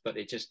Plymouth, but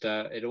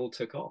it all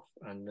took off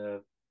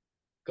and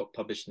got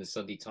published in the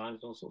Sunday Times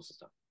and all sorts of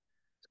stuff.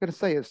 I was going to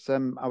say it's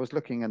I was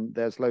looking and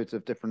there's loads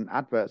of different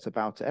adverts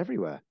about it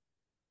everywhere.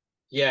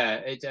 Yeah,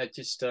 it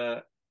just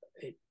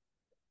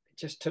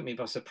took me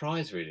by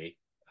surprise, really.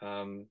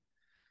 But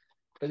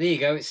there you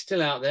go, it's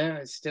still out there,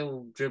 it's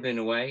still dribbling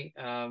away.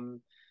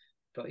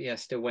 but yeah,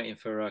 still waiting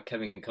for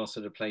Kevin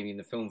Costner to play me in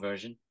the film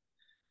version.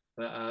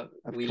 But Of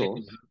we live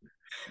in. course.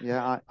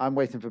 Yeah, I'm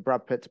waiting for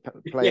Brad Pitt to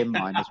play Yeah. in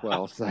mine as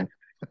well. So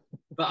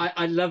But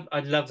I love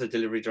the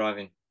delivery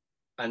driving,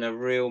 and a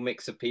real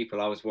mix of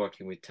people. I was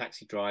working with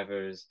taxi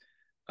drivers,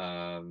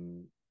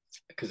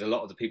 because a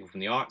lot of the people from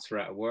the arts were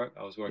out of work.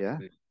 I was working yeah.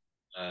 with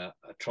a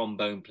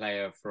trombone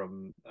player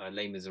from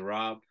Les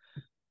Miserables,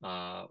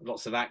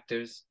 lots of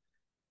actors,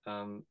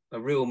 a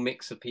real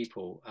mix of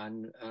people,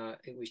 and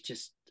it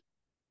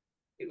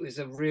was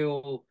a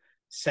real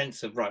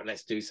sense of, right,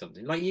 let's do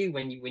something. Like you,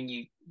 when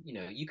you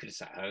you could have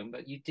sat home,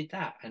 but you did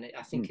that, and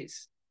I think Mm.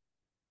 it's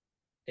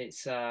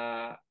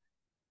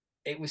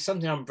it was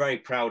something I'm very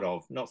proud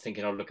of. Not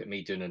thinking, oh, look at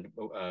me doing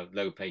a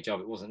low paid job.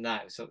 It wasn't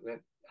that. It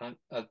was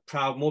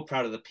I'm more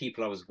proud of the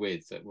people I was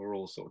with, that were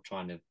all sort of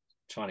trying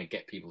to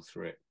get people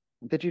through it.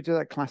 Did you do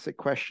that classic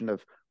question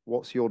of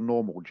what's your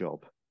normal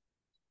job?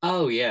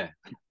 Oh yeah,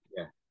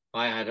 yeah.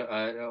 I had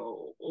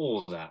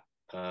all that.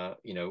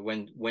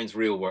 When's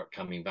real work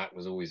coming back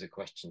was always a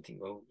question. Think,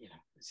 well,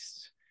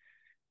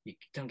 you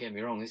don't get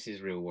me wrong, this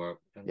is real work,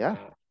 and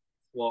Yeah.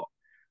 what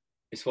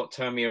it's what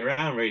turned me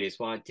around. Really, it's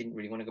why I didn't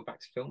really want to go back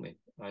to filming.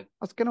 I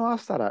was going to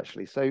ask that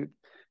actually. So,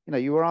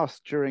 you were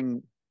asked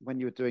during when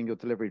you were doing your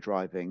delivery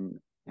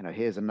driving,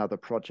 here's another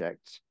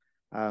project.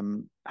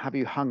 Have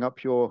you hung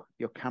up your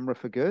camera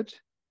for good?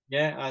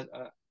 Yeah,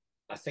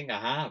 I think I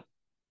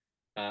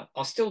have.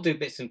 I'll still do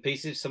bits and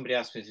pieces. If somebody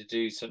asks me to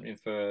do something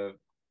for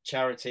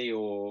charity,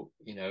 or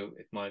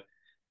if my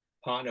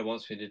partner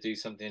wants me to do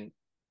something,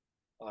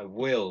 I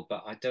will.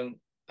 But I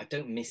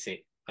don't miss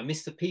it. I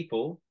miss the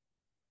people.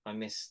 I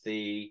miss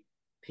the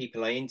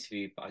people I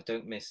interview, but I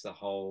don't miss the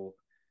whole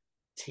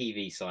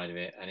TV side of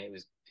it. And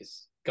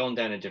it's gone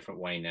down a different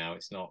way now.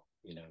 It's not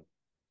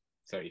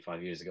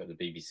 35 years ago at the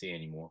BBC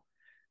anymore.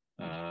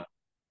 Uh,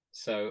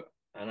 so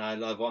and I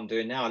love what I'm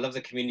doing now. I love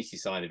the community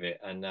side of it,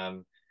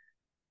 and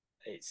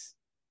it's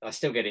I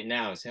still get it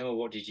now. Say, oh,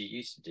 what did you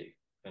used to do?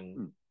 And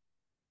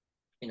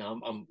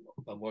Mm.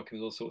 I'm working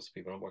with all sorts of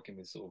people. I'm working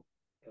with sort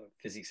of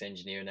physics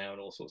engineer now,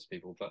 and all sorts of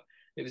people. But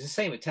it was the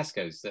same at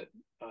Tesco's, that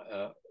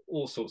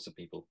all sorts of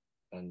people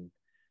and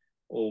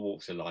all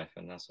walks of life,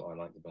 and that's what I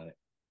liked about it.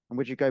 And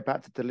would you go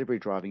back to delivery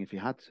driving if you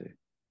had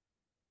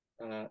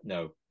to?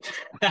 No,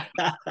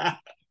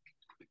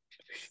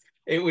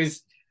 it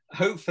was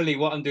hopefully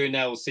what I'm doing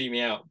now will see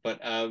me out. But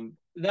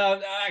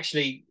no,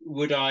 actually,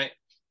 would I?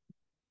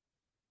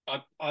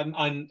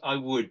 I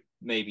would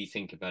maybe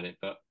think about it,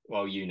 but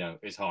well,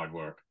 it's hard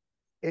work.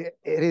 It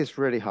is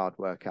really hard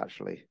work,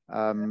 actually.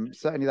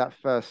 Certainly that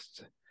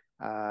first,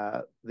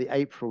 the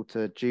April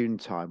to June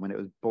time when it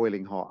was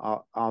boiling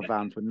hot, our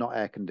vans were not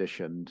air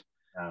conditioned,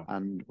 No.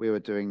 and we were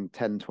doing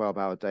 10,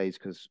 12-hour days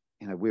because,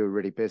 we were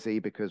really busy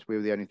because we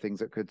were the only things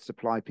that could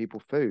supply people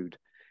food.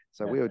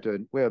 So Yeah.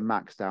 we were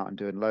maxed out and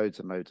doing loads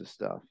and loads of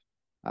stuff.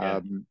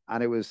 Yeah.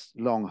 And it was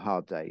long,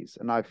 hard days.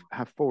 And I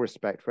have full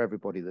respect for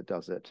everybody that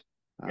does it.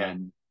 Yeah.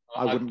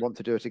 I wouldn't want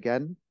to do it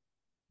again.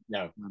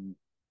 No. Um,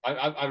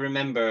 I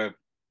remember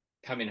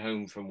coming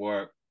home from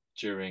work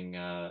during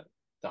the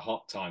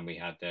hot time we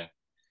had there,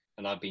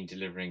 and I'd been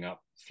delivering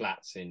up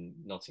flats in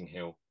Notting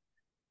Hill.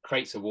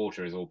 Crates of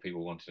water is all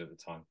people wanted at the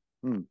time.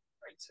 hmm.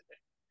 Crates of it.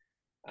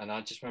 And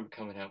I just remember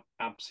coming out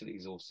absolutely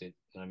exhausted.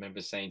 And I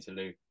remember saying to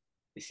Lou,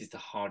 this is the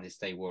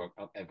hardest day work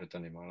I've ever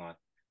done in my life.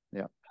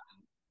 Yeah.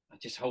 I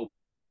just hold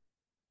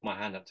my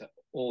hand up to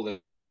all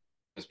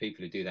those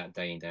people who do that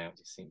day in, day out.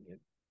 Just think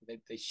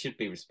they should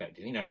be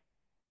respected.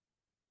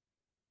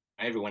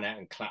 Everyone out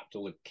and clapped,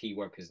 all the key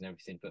workers and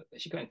everything, but they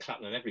should go and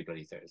clap on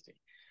everybody Thursday.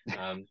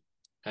 And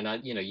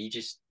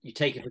you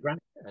take it for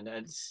granted, and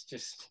it's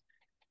just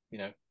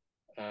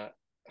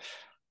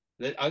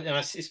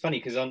it's funny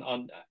because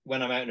on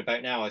when I'm out and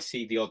about now, I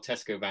see the odd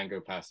Tesco van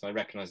go past, and I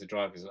recognise the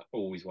drivers. I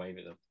always wave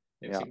at them.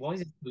 They say, "Why is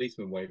this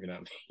policeman waving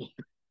at me?"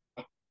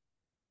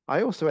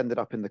 I also ended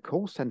up in the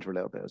call center a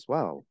little bit as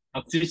well.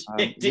 Oh, did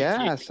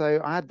Yeah, you? so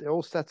I had it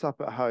all set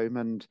up at home,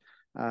 and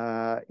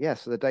so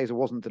the days I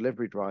wasn't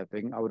delivery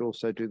driving, I would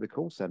also do the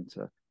call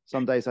center.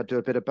 Some days I'd do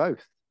a bit of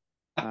both.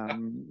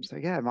 So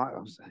yeah,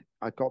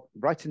 I got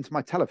right into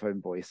my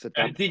telephone voice at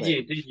that Did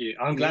you? stage. Did you?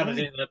 I'm glad I Yeah,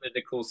 didn't end up at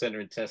the call center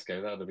in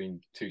Tesco. That would have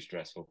been too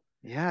stressful.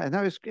 yeah, and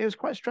it was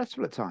quite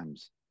stressful at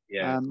times.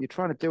 Yeah. You're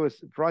trying to do a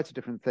variety of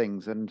different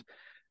things, and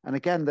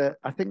again,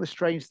 I think the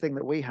strange thing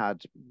that we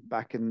had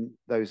back in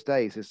those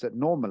days is that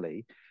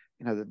normally,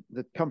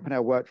 the company I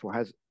worked for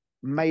has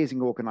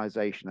amazing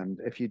organization, and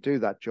if you do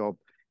that job,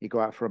 you go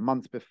out for a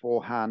month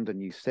beforehand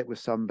and you sit with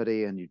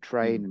somebody and you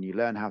train and you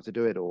learn how to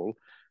do it all.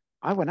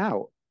 I went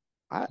out.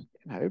 I,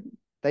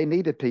 they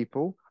needed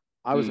people.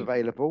 I was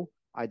available.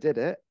 I did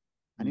it,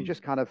 and you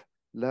just kind of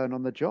learn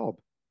on the job.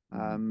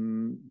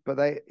 But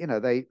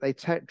they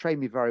trained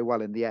me very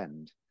well in the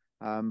end.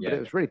 But Yeah. it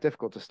was really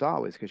difficult to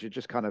start with because you're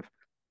just kind of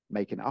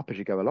making it up as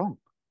you go along.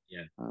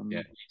 Yeah.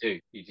 Yeah. You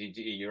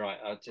do. You're right.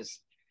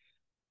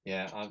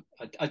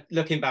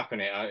 Looking back on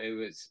it,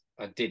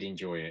 I did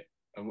enjoy it.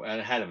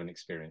 A hell of an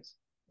experience.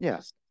 Yeah.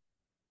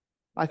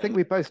 I think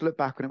we both look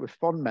back on it with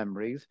fond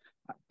memories,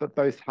 but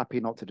both happy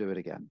not to do it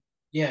again.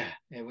 Yeah,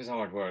 it was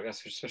hard work.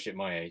 That's especially at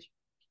my age.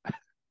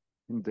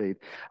 Indeed.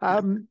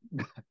 Um,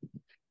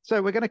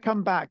 so we're going to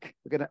come back.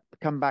 We're going to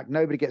come back.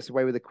 Nobody gets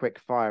away with a quick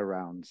fire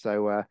round.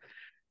 So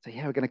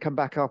yeah, we're going to come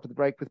back after the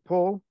break with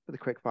Paul for the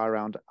quick fire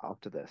round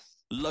after this.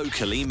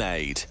 Locally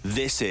made.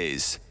 This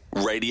is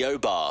Radio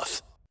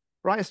Bath.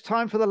 Right, it's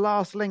time for the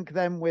last link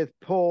then with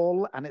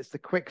Paul, and it's the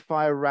quick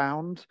fire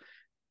round.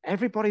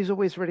 Everybody's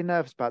always really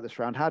nervous about this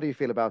round. How do you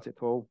feel about it,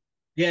 Paul?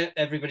 Yeah,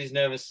 everybody's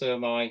nervous, so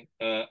am I.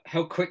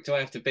 How quick do I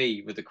have to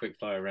be with the quick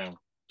fire round?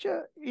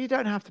 You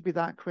don't have to be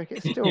that quick.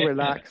 It's still Yeah.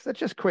 relaxed. They're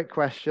just quick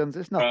questions.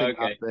 It's Oh, nothing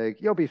that okay. big.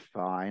 You'll be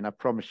fine. I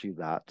promise you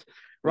that.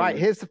 Right, Brilliant.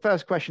 here's the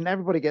first question.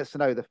 Everybody gets to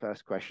know the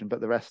first question, but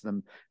the rest of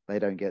them, they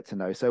don't get to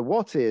know. So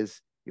what is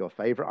your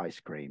favorite ice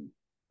cream?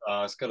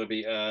 It's got to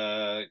be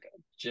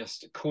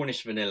just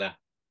Cornish vanilla.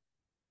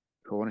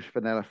 Cornish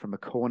vanilla from a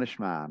Cornish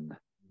man.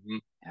 Mhm.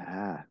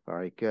 Yeah,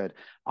 very good.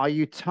 Are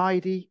you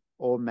tidy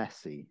or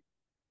messy?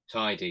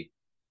 Tidy.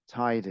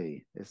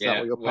 Tidy. Is that Yeah.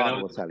 what your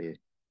partner will tell you?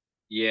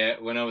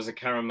 When I was a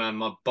cameraman,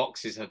 my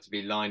boxes had to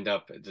be lined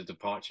up at the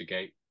departure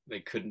gate. They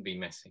couldn't be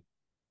messy. Do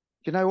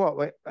you know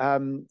what?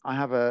 I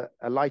have a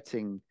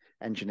lighting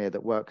engineer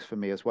that works for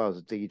me as well as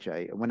a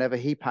DJ. And whenever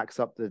he packs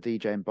up the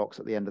DJing box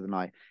at the end of the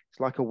night, it's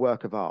like a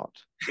work of art.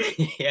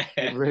 Yeah.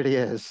 It really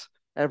is.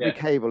 Every Yeah.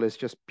 cable is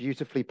just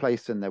beautifully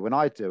placed in there. When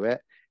I do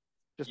it,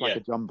 just like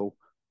Yeah. a jumble.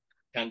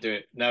 Can't do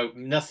it. No,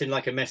 nothing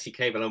like a messy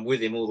cable. I'm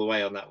with him all the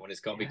way on that one. It's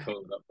got to be Yeah,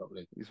 coiled up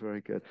properly. he's very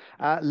good.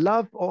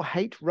 Love or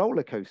hate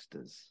roller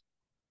coasters?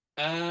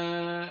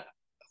 Uh,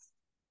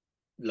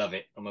 Love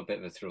it. I'm a bit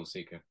of a thrill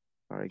seeker.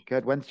 Very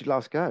good. When did you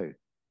last go?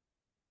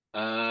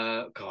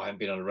 God, I haven't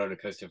been on a roller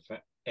coaster for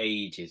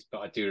ages, but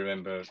I do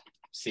remember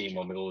seeing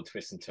one with all the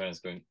twists and turns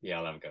going, yeah,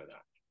 I'll have a go at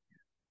that.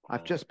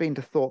 I've just been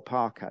to Thorpe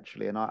Park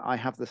actually, and I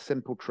have the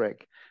simple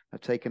trick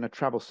of taking a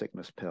travel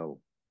sickness pill,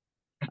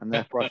 and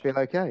therefore I feel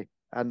okay.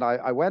 And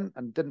I went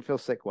and didn't feel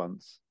sick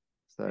once.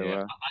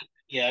 So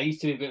Yeah, I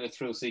used to be a bit of a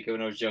thrill seeker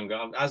when I was younger.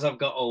 As I've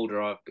got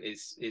older,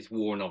 it's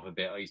worn off a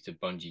bit. I used to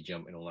bungee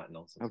jump and all that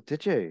nonsense. oh,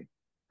 did you?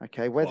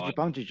 Okay, where did you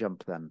Flying. bungee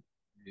jump then?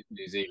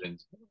 New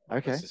Zealand.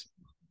 Okay.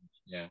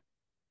 Yeah.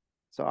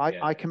 So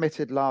I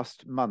committed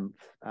last month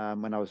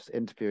when I was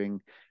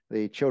interviewing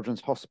the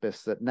Children's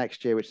Hospice that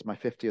next year, which is my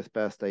 50th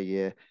birthday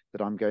year,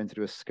 that I'm going to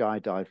do a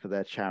skydive for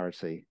their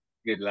charity.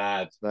 Good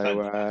lad.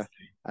 So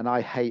and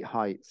I hate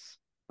heights.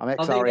 I'm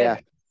Oh, there you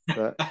ex-RAF,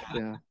 go. but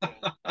yeah.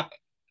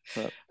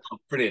 But, Oh,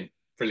 brilliant.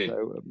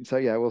 so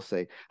yeah, we'll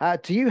see.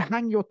 Do you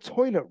hang your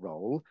toilet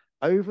roll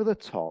over the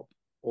top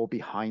or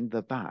behind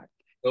the back?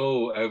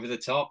 Oh, over the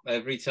top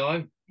every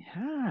time.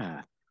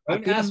 Yeah. I've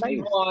Don't been ask me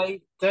amazed.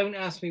 why. Don't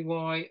ask me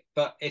why.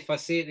 But if I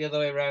see it the other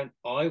way around,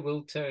 I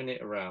will turn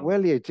it around.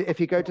 Will you? If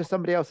you go to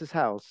somebody else's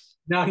house,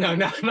 No, no,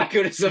 no. I'm not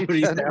good at do you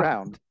somebody's turn it house.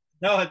 round?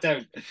 No, I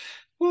don't.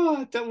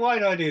 Well, why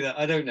do I do that?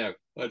 I don't know.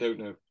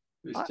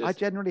 It's I just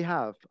generally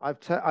have.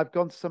 I've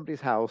gone to somebody's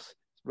house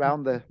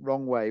round the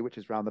wrong way, which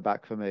is round the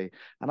back for me,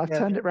 and I've yeah,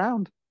 turned it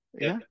round.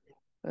 yeah.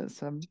 Yeah,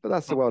 but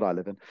that's the world I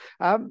live in.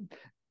 Um,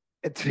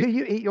 do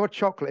you eat your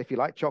chocolate if you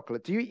like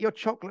chocolate? Do you eat your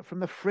chocolate from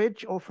the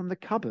fridge or from the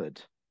cupboard?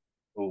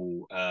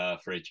 Oh,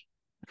 fridge.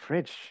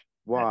 Fridge. Yeah.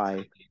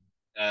 Why?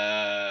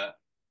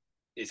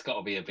 It's got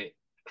to be a bit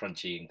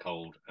crunchy and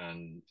cold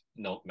and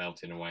not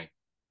melting away.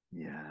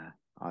 Yeah,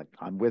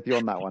 I'm with you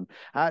on that one.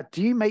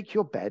 Do you make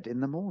your bed in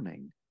the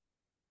morning?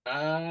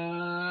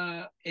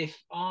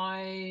 If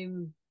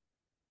I'm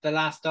the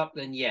last up,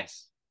 then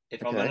yes.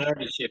 If I'm Okay, an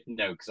early shift,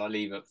 no, because I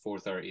leave at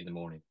 4:30 in the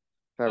morning.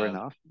 fair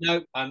enough.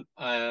 No,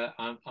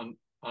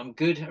 I'm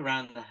good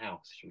around the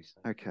house, shall we say?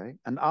 Okay,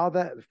 and are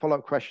there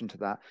follow-up question to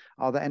that?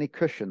 Are there any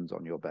cushions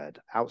on your bed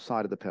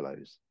outside of the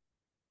pillows?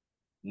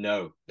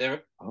 No,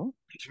 Oh,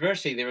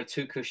 controversially, there are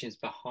two cushions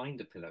behind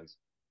the pillows,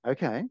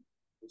 okay.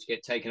 which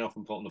get taken off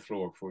and put on the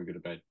floor before we go to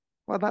bed.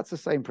 Well, that's the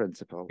same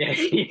principle. Yeah,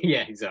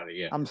 yeah, exactly.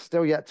 Yeah, I'm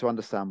still yet to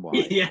understand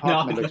why. yeah,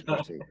 Apart no, from it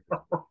looks pretty.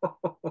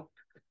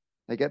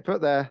 They get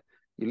put there,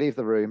 you leave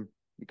the room,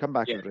 you come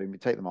back yeah, in the room, you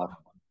take them off.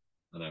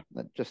 I know.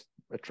 Just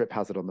a trip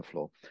hazard on the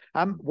floor.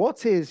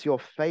 What is your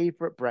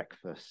favorite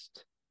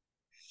breakfast?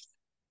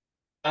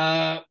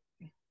 Uh,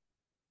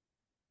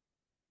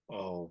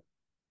 oh,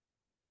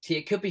 see,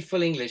 it could be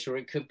full English or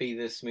it could be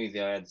the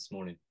smoothie I had this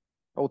morning.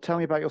 Oh, tell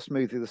me about your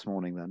smoothie this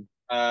morning then.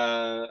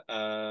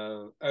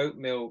 Oat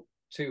milk,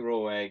 2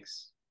 raw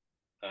eggs,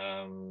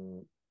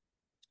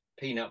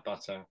 peanut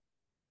butter,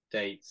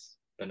 dates,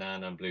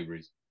 banana, and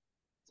blueberries.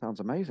 Sounds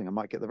amazing. I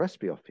might get the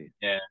recipe off you.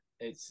 Yeah,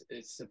 it's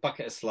a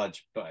bucket of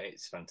sludge, but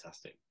it's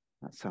fantastic.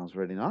 That sounds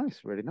really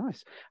nice, really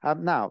nice.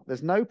 Now,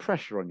 there's no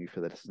pressure on you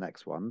for this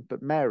next one,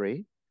 but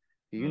Mary,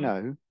 you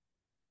know,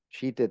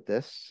 she did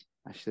this,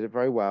 and she did it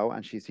very well,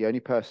 and she's the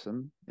only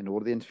person in all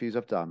of the interviews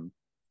I've done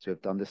to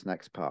have done this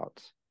next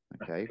part.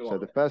 Okay, so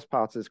the first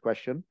part of this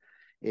question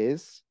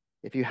is,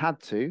 if you had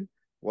to,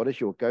 what is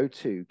your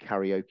go-to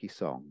karaoke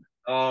song?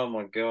 Oh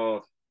my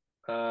god,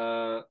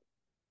 uh,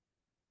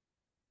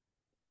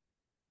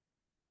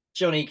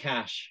 Johnny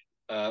Cash,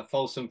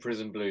 Folsom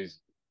Prison Blues.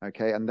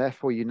 Okay, and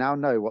therefore you now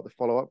know what the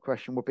follow-up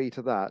question will be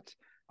to that.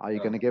 Are you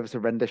going to give us a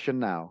rendition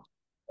now?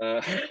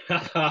 Uh,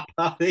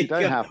 You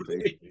don't have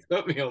to. You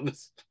put me on the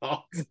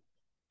spot.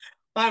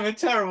 I'm a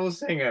terrible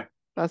singer.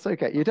 That's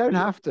okay. You don't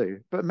have to.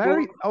 But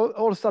Mary, all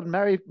of a sudden,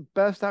 Mary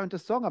burst out into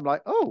song. I'm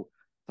like, oh,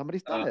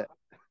 somebody's done it.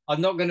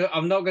 I'm not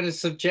gonna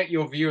subject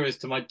your viewers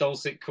to my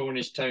dulcet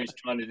Cornish tones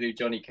trying to do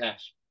Johnny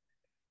Cash.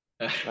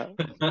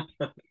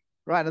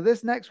 Right. Now,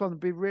 this next one would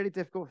be really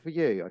difficult for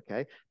you.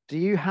 Okay. Do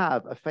you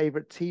have a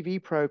favorite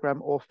TV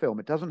program or film?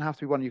 It doesn't have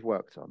to be one you've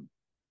worked on.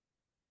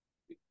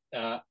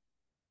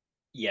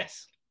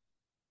 Yes.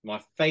 My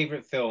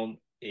favorite film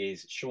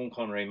is Sean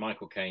Connery,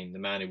 Michael Caine, The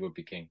Man Who Would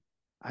Be King.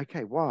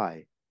 Okay.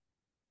 Why?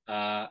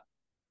 I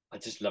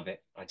just love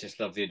it. I just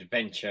love the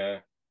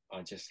adventure.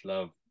 I just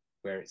love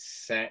where it's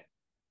set.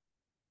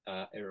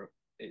 It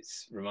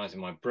reminds me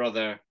of my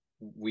brother.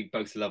 We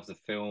both love the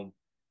film.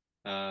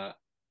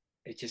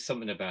 It's just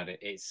something about it.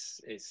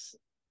 It's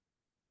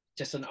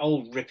just an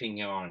old ripping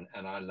yarn,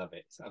 and I love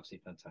it. It's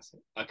absolutely fantastic.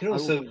 I can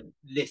also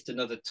list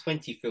another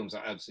 20 films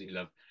I absolutely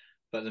love,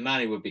 but The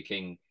Man Who Would Be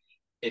King,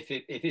 if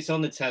it's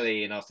on the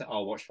telly and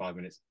I'll watch 5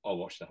 minutes, I'll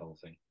watch the whole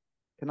thing.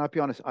 Can I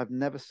be honest? I've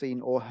never seen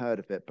or heard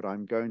of it, but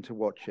I'm going to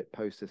watch it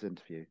post this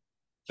interview.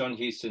 John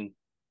Huston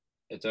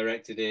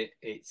directed it.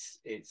 It's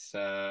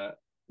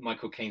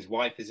Michael Caine's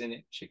wife is in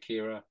it,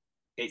 Shakira.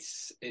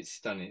 It's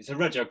stunning. It's a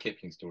Rudyard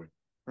Kipling story.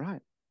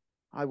 Right.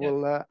 I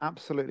will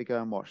absolutely go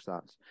and watch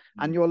that.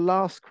 And your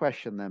last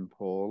question then,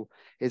 Paul,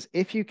 is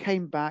if you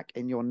came back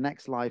in your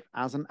next life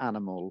as an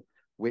animal,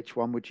 which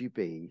one would you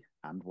be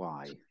and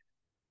why?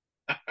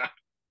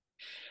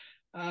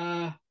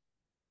 I'd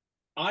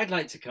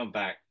like to come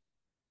back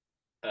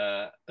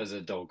as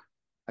a dog.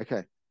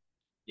 Okay.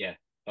 Yeah,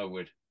 I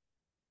would.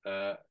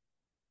 Have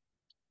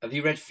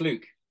you read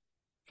Fluke?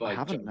 I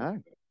haven't, no.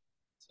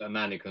 It's a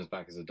man who comes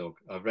back as a dog.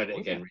 I've read it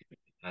again recently,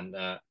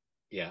 and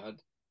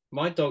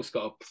my dog's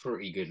got a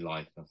pretty good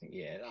life. I think,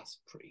 yeah, that's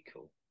pretty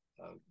cool.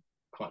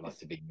 Quite like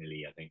to be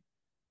Millie, I think.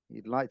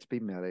 You'd like to be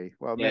Millie.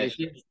 Well, yeah,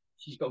 Millie,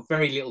 she's got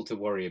very little to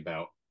worry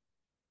about.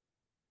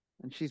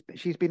 And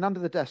she's been under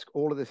the desk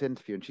all of this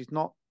interview, and she's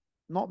not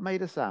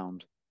made a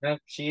sound. No,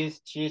 she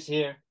is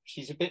here.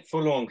 She's a bit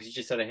full on because she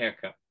just had a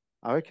haircut.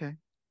 Oh, okay.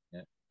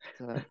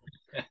 Yeah.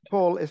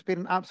 Paul, it's been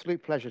an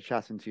absolute pleasure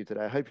chatting to you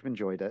today. I hope you've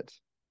enjoyed it.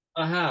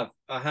 I have,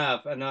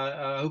 and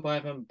I hope I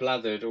haven't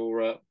blathered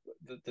or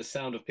the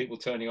sound of people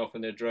turning off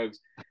in their droves.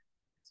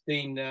 It's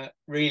been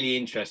really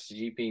interesting.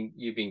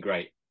 You've been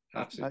great.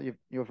 Absolutely.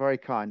 You're very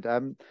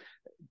kind.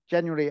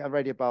 Genuinely, at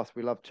Radio Bath,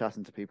 we love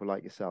chatting to people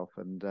like yourself,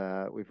 and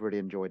we've really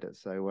enjoyed it.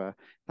 So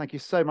thank you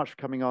so much for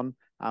coming on,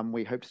 and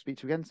we hope to speak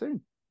to you again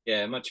soon.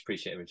 Yeah, much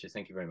appreciated, Richard.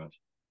 Thank you very much.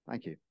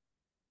 Thank you.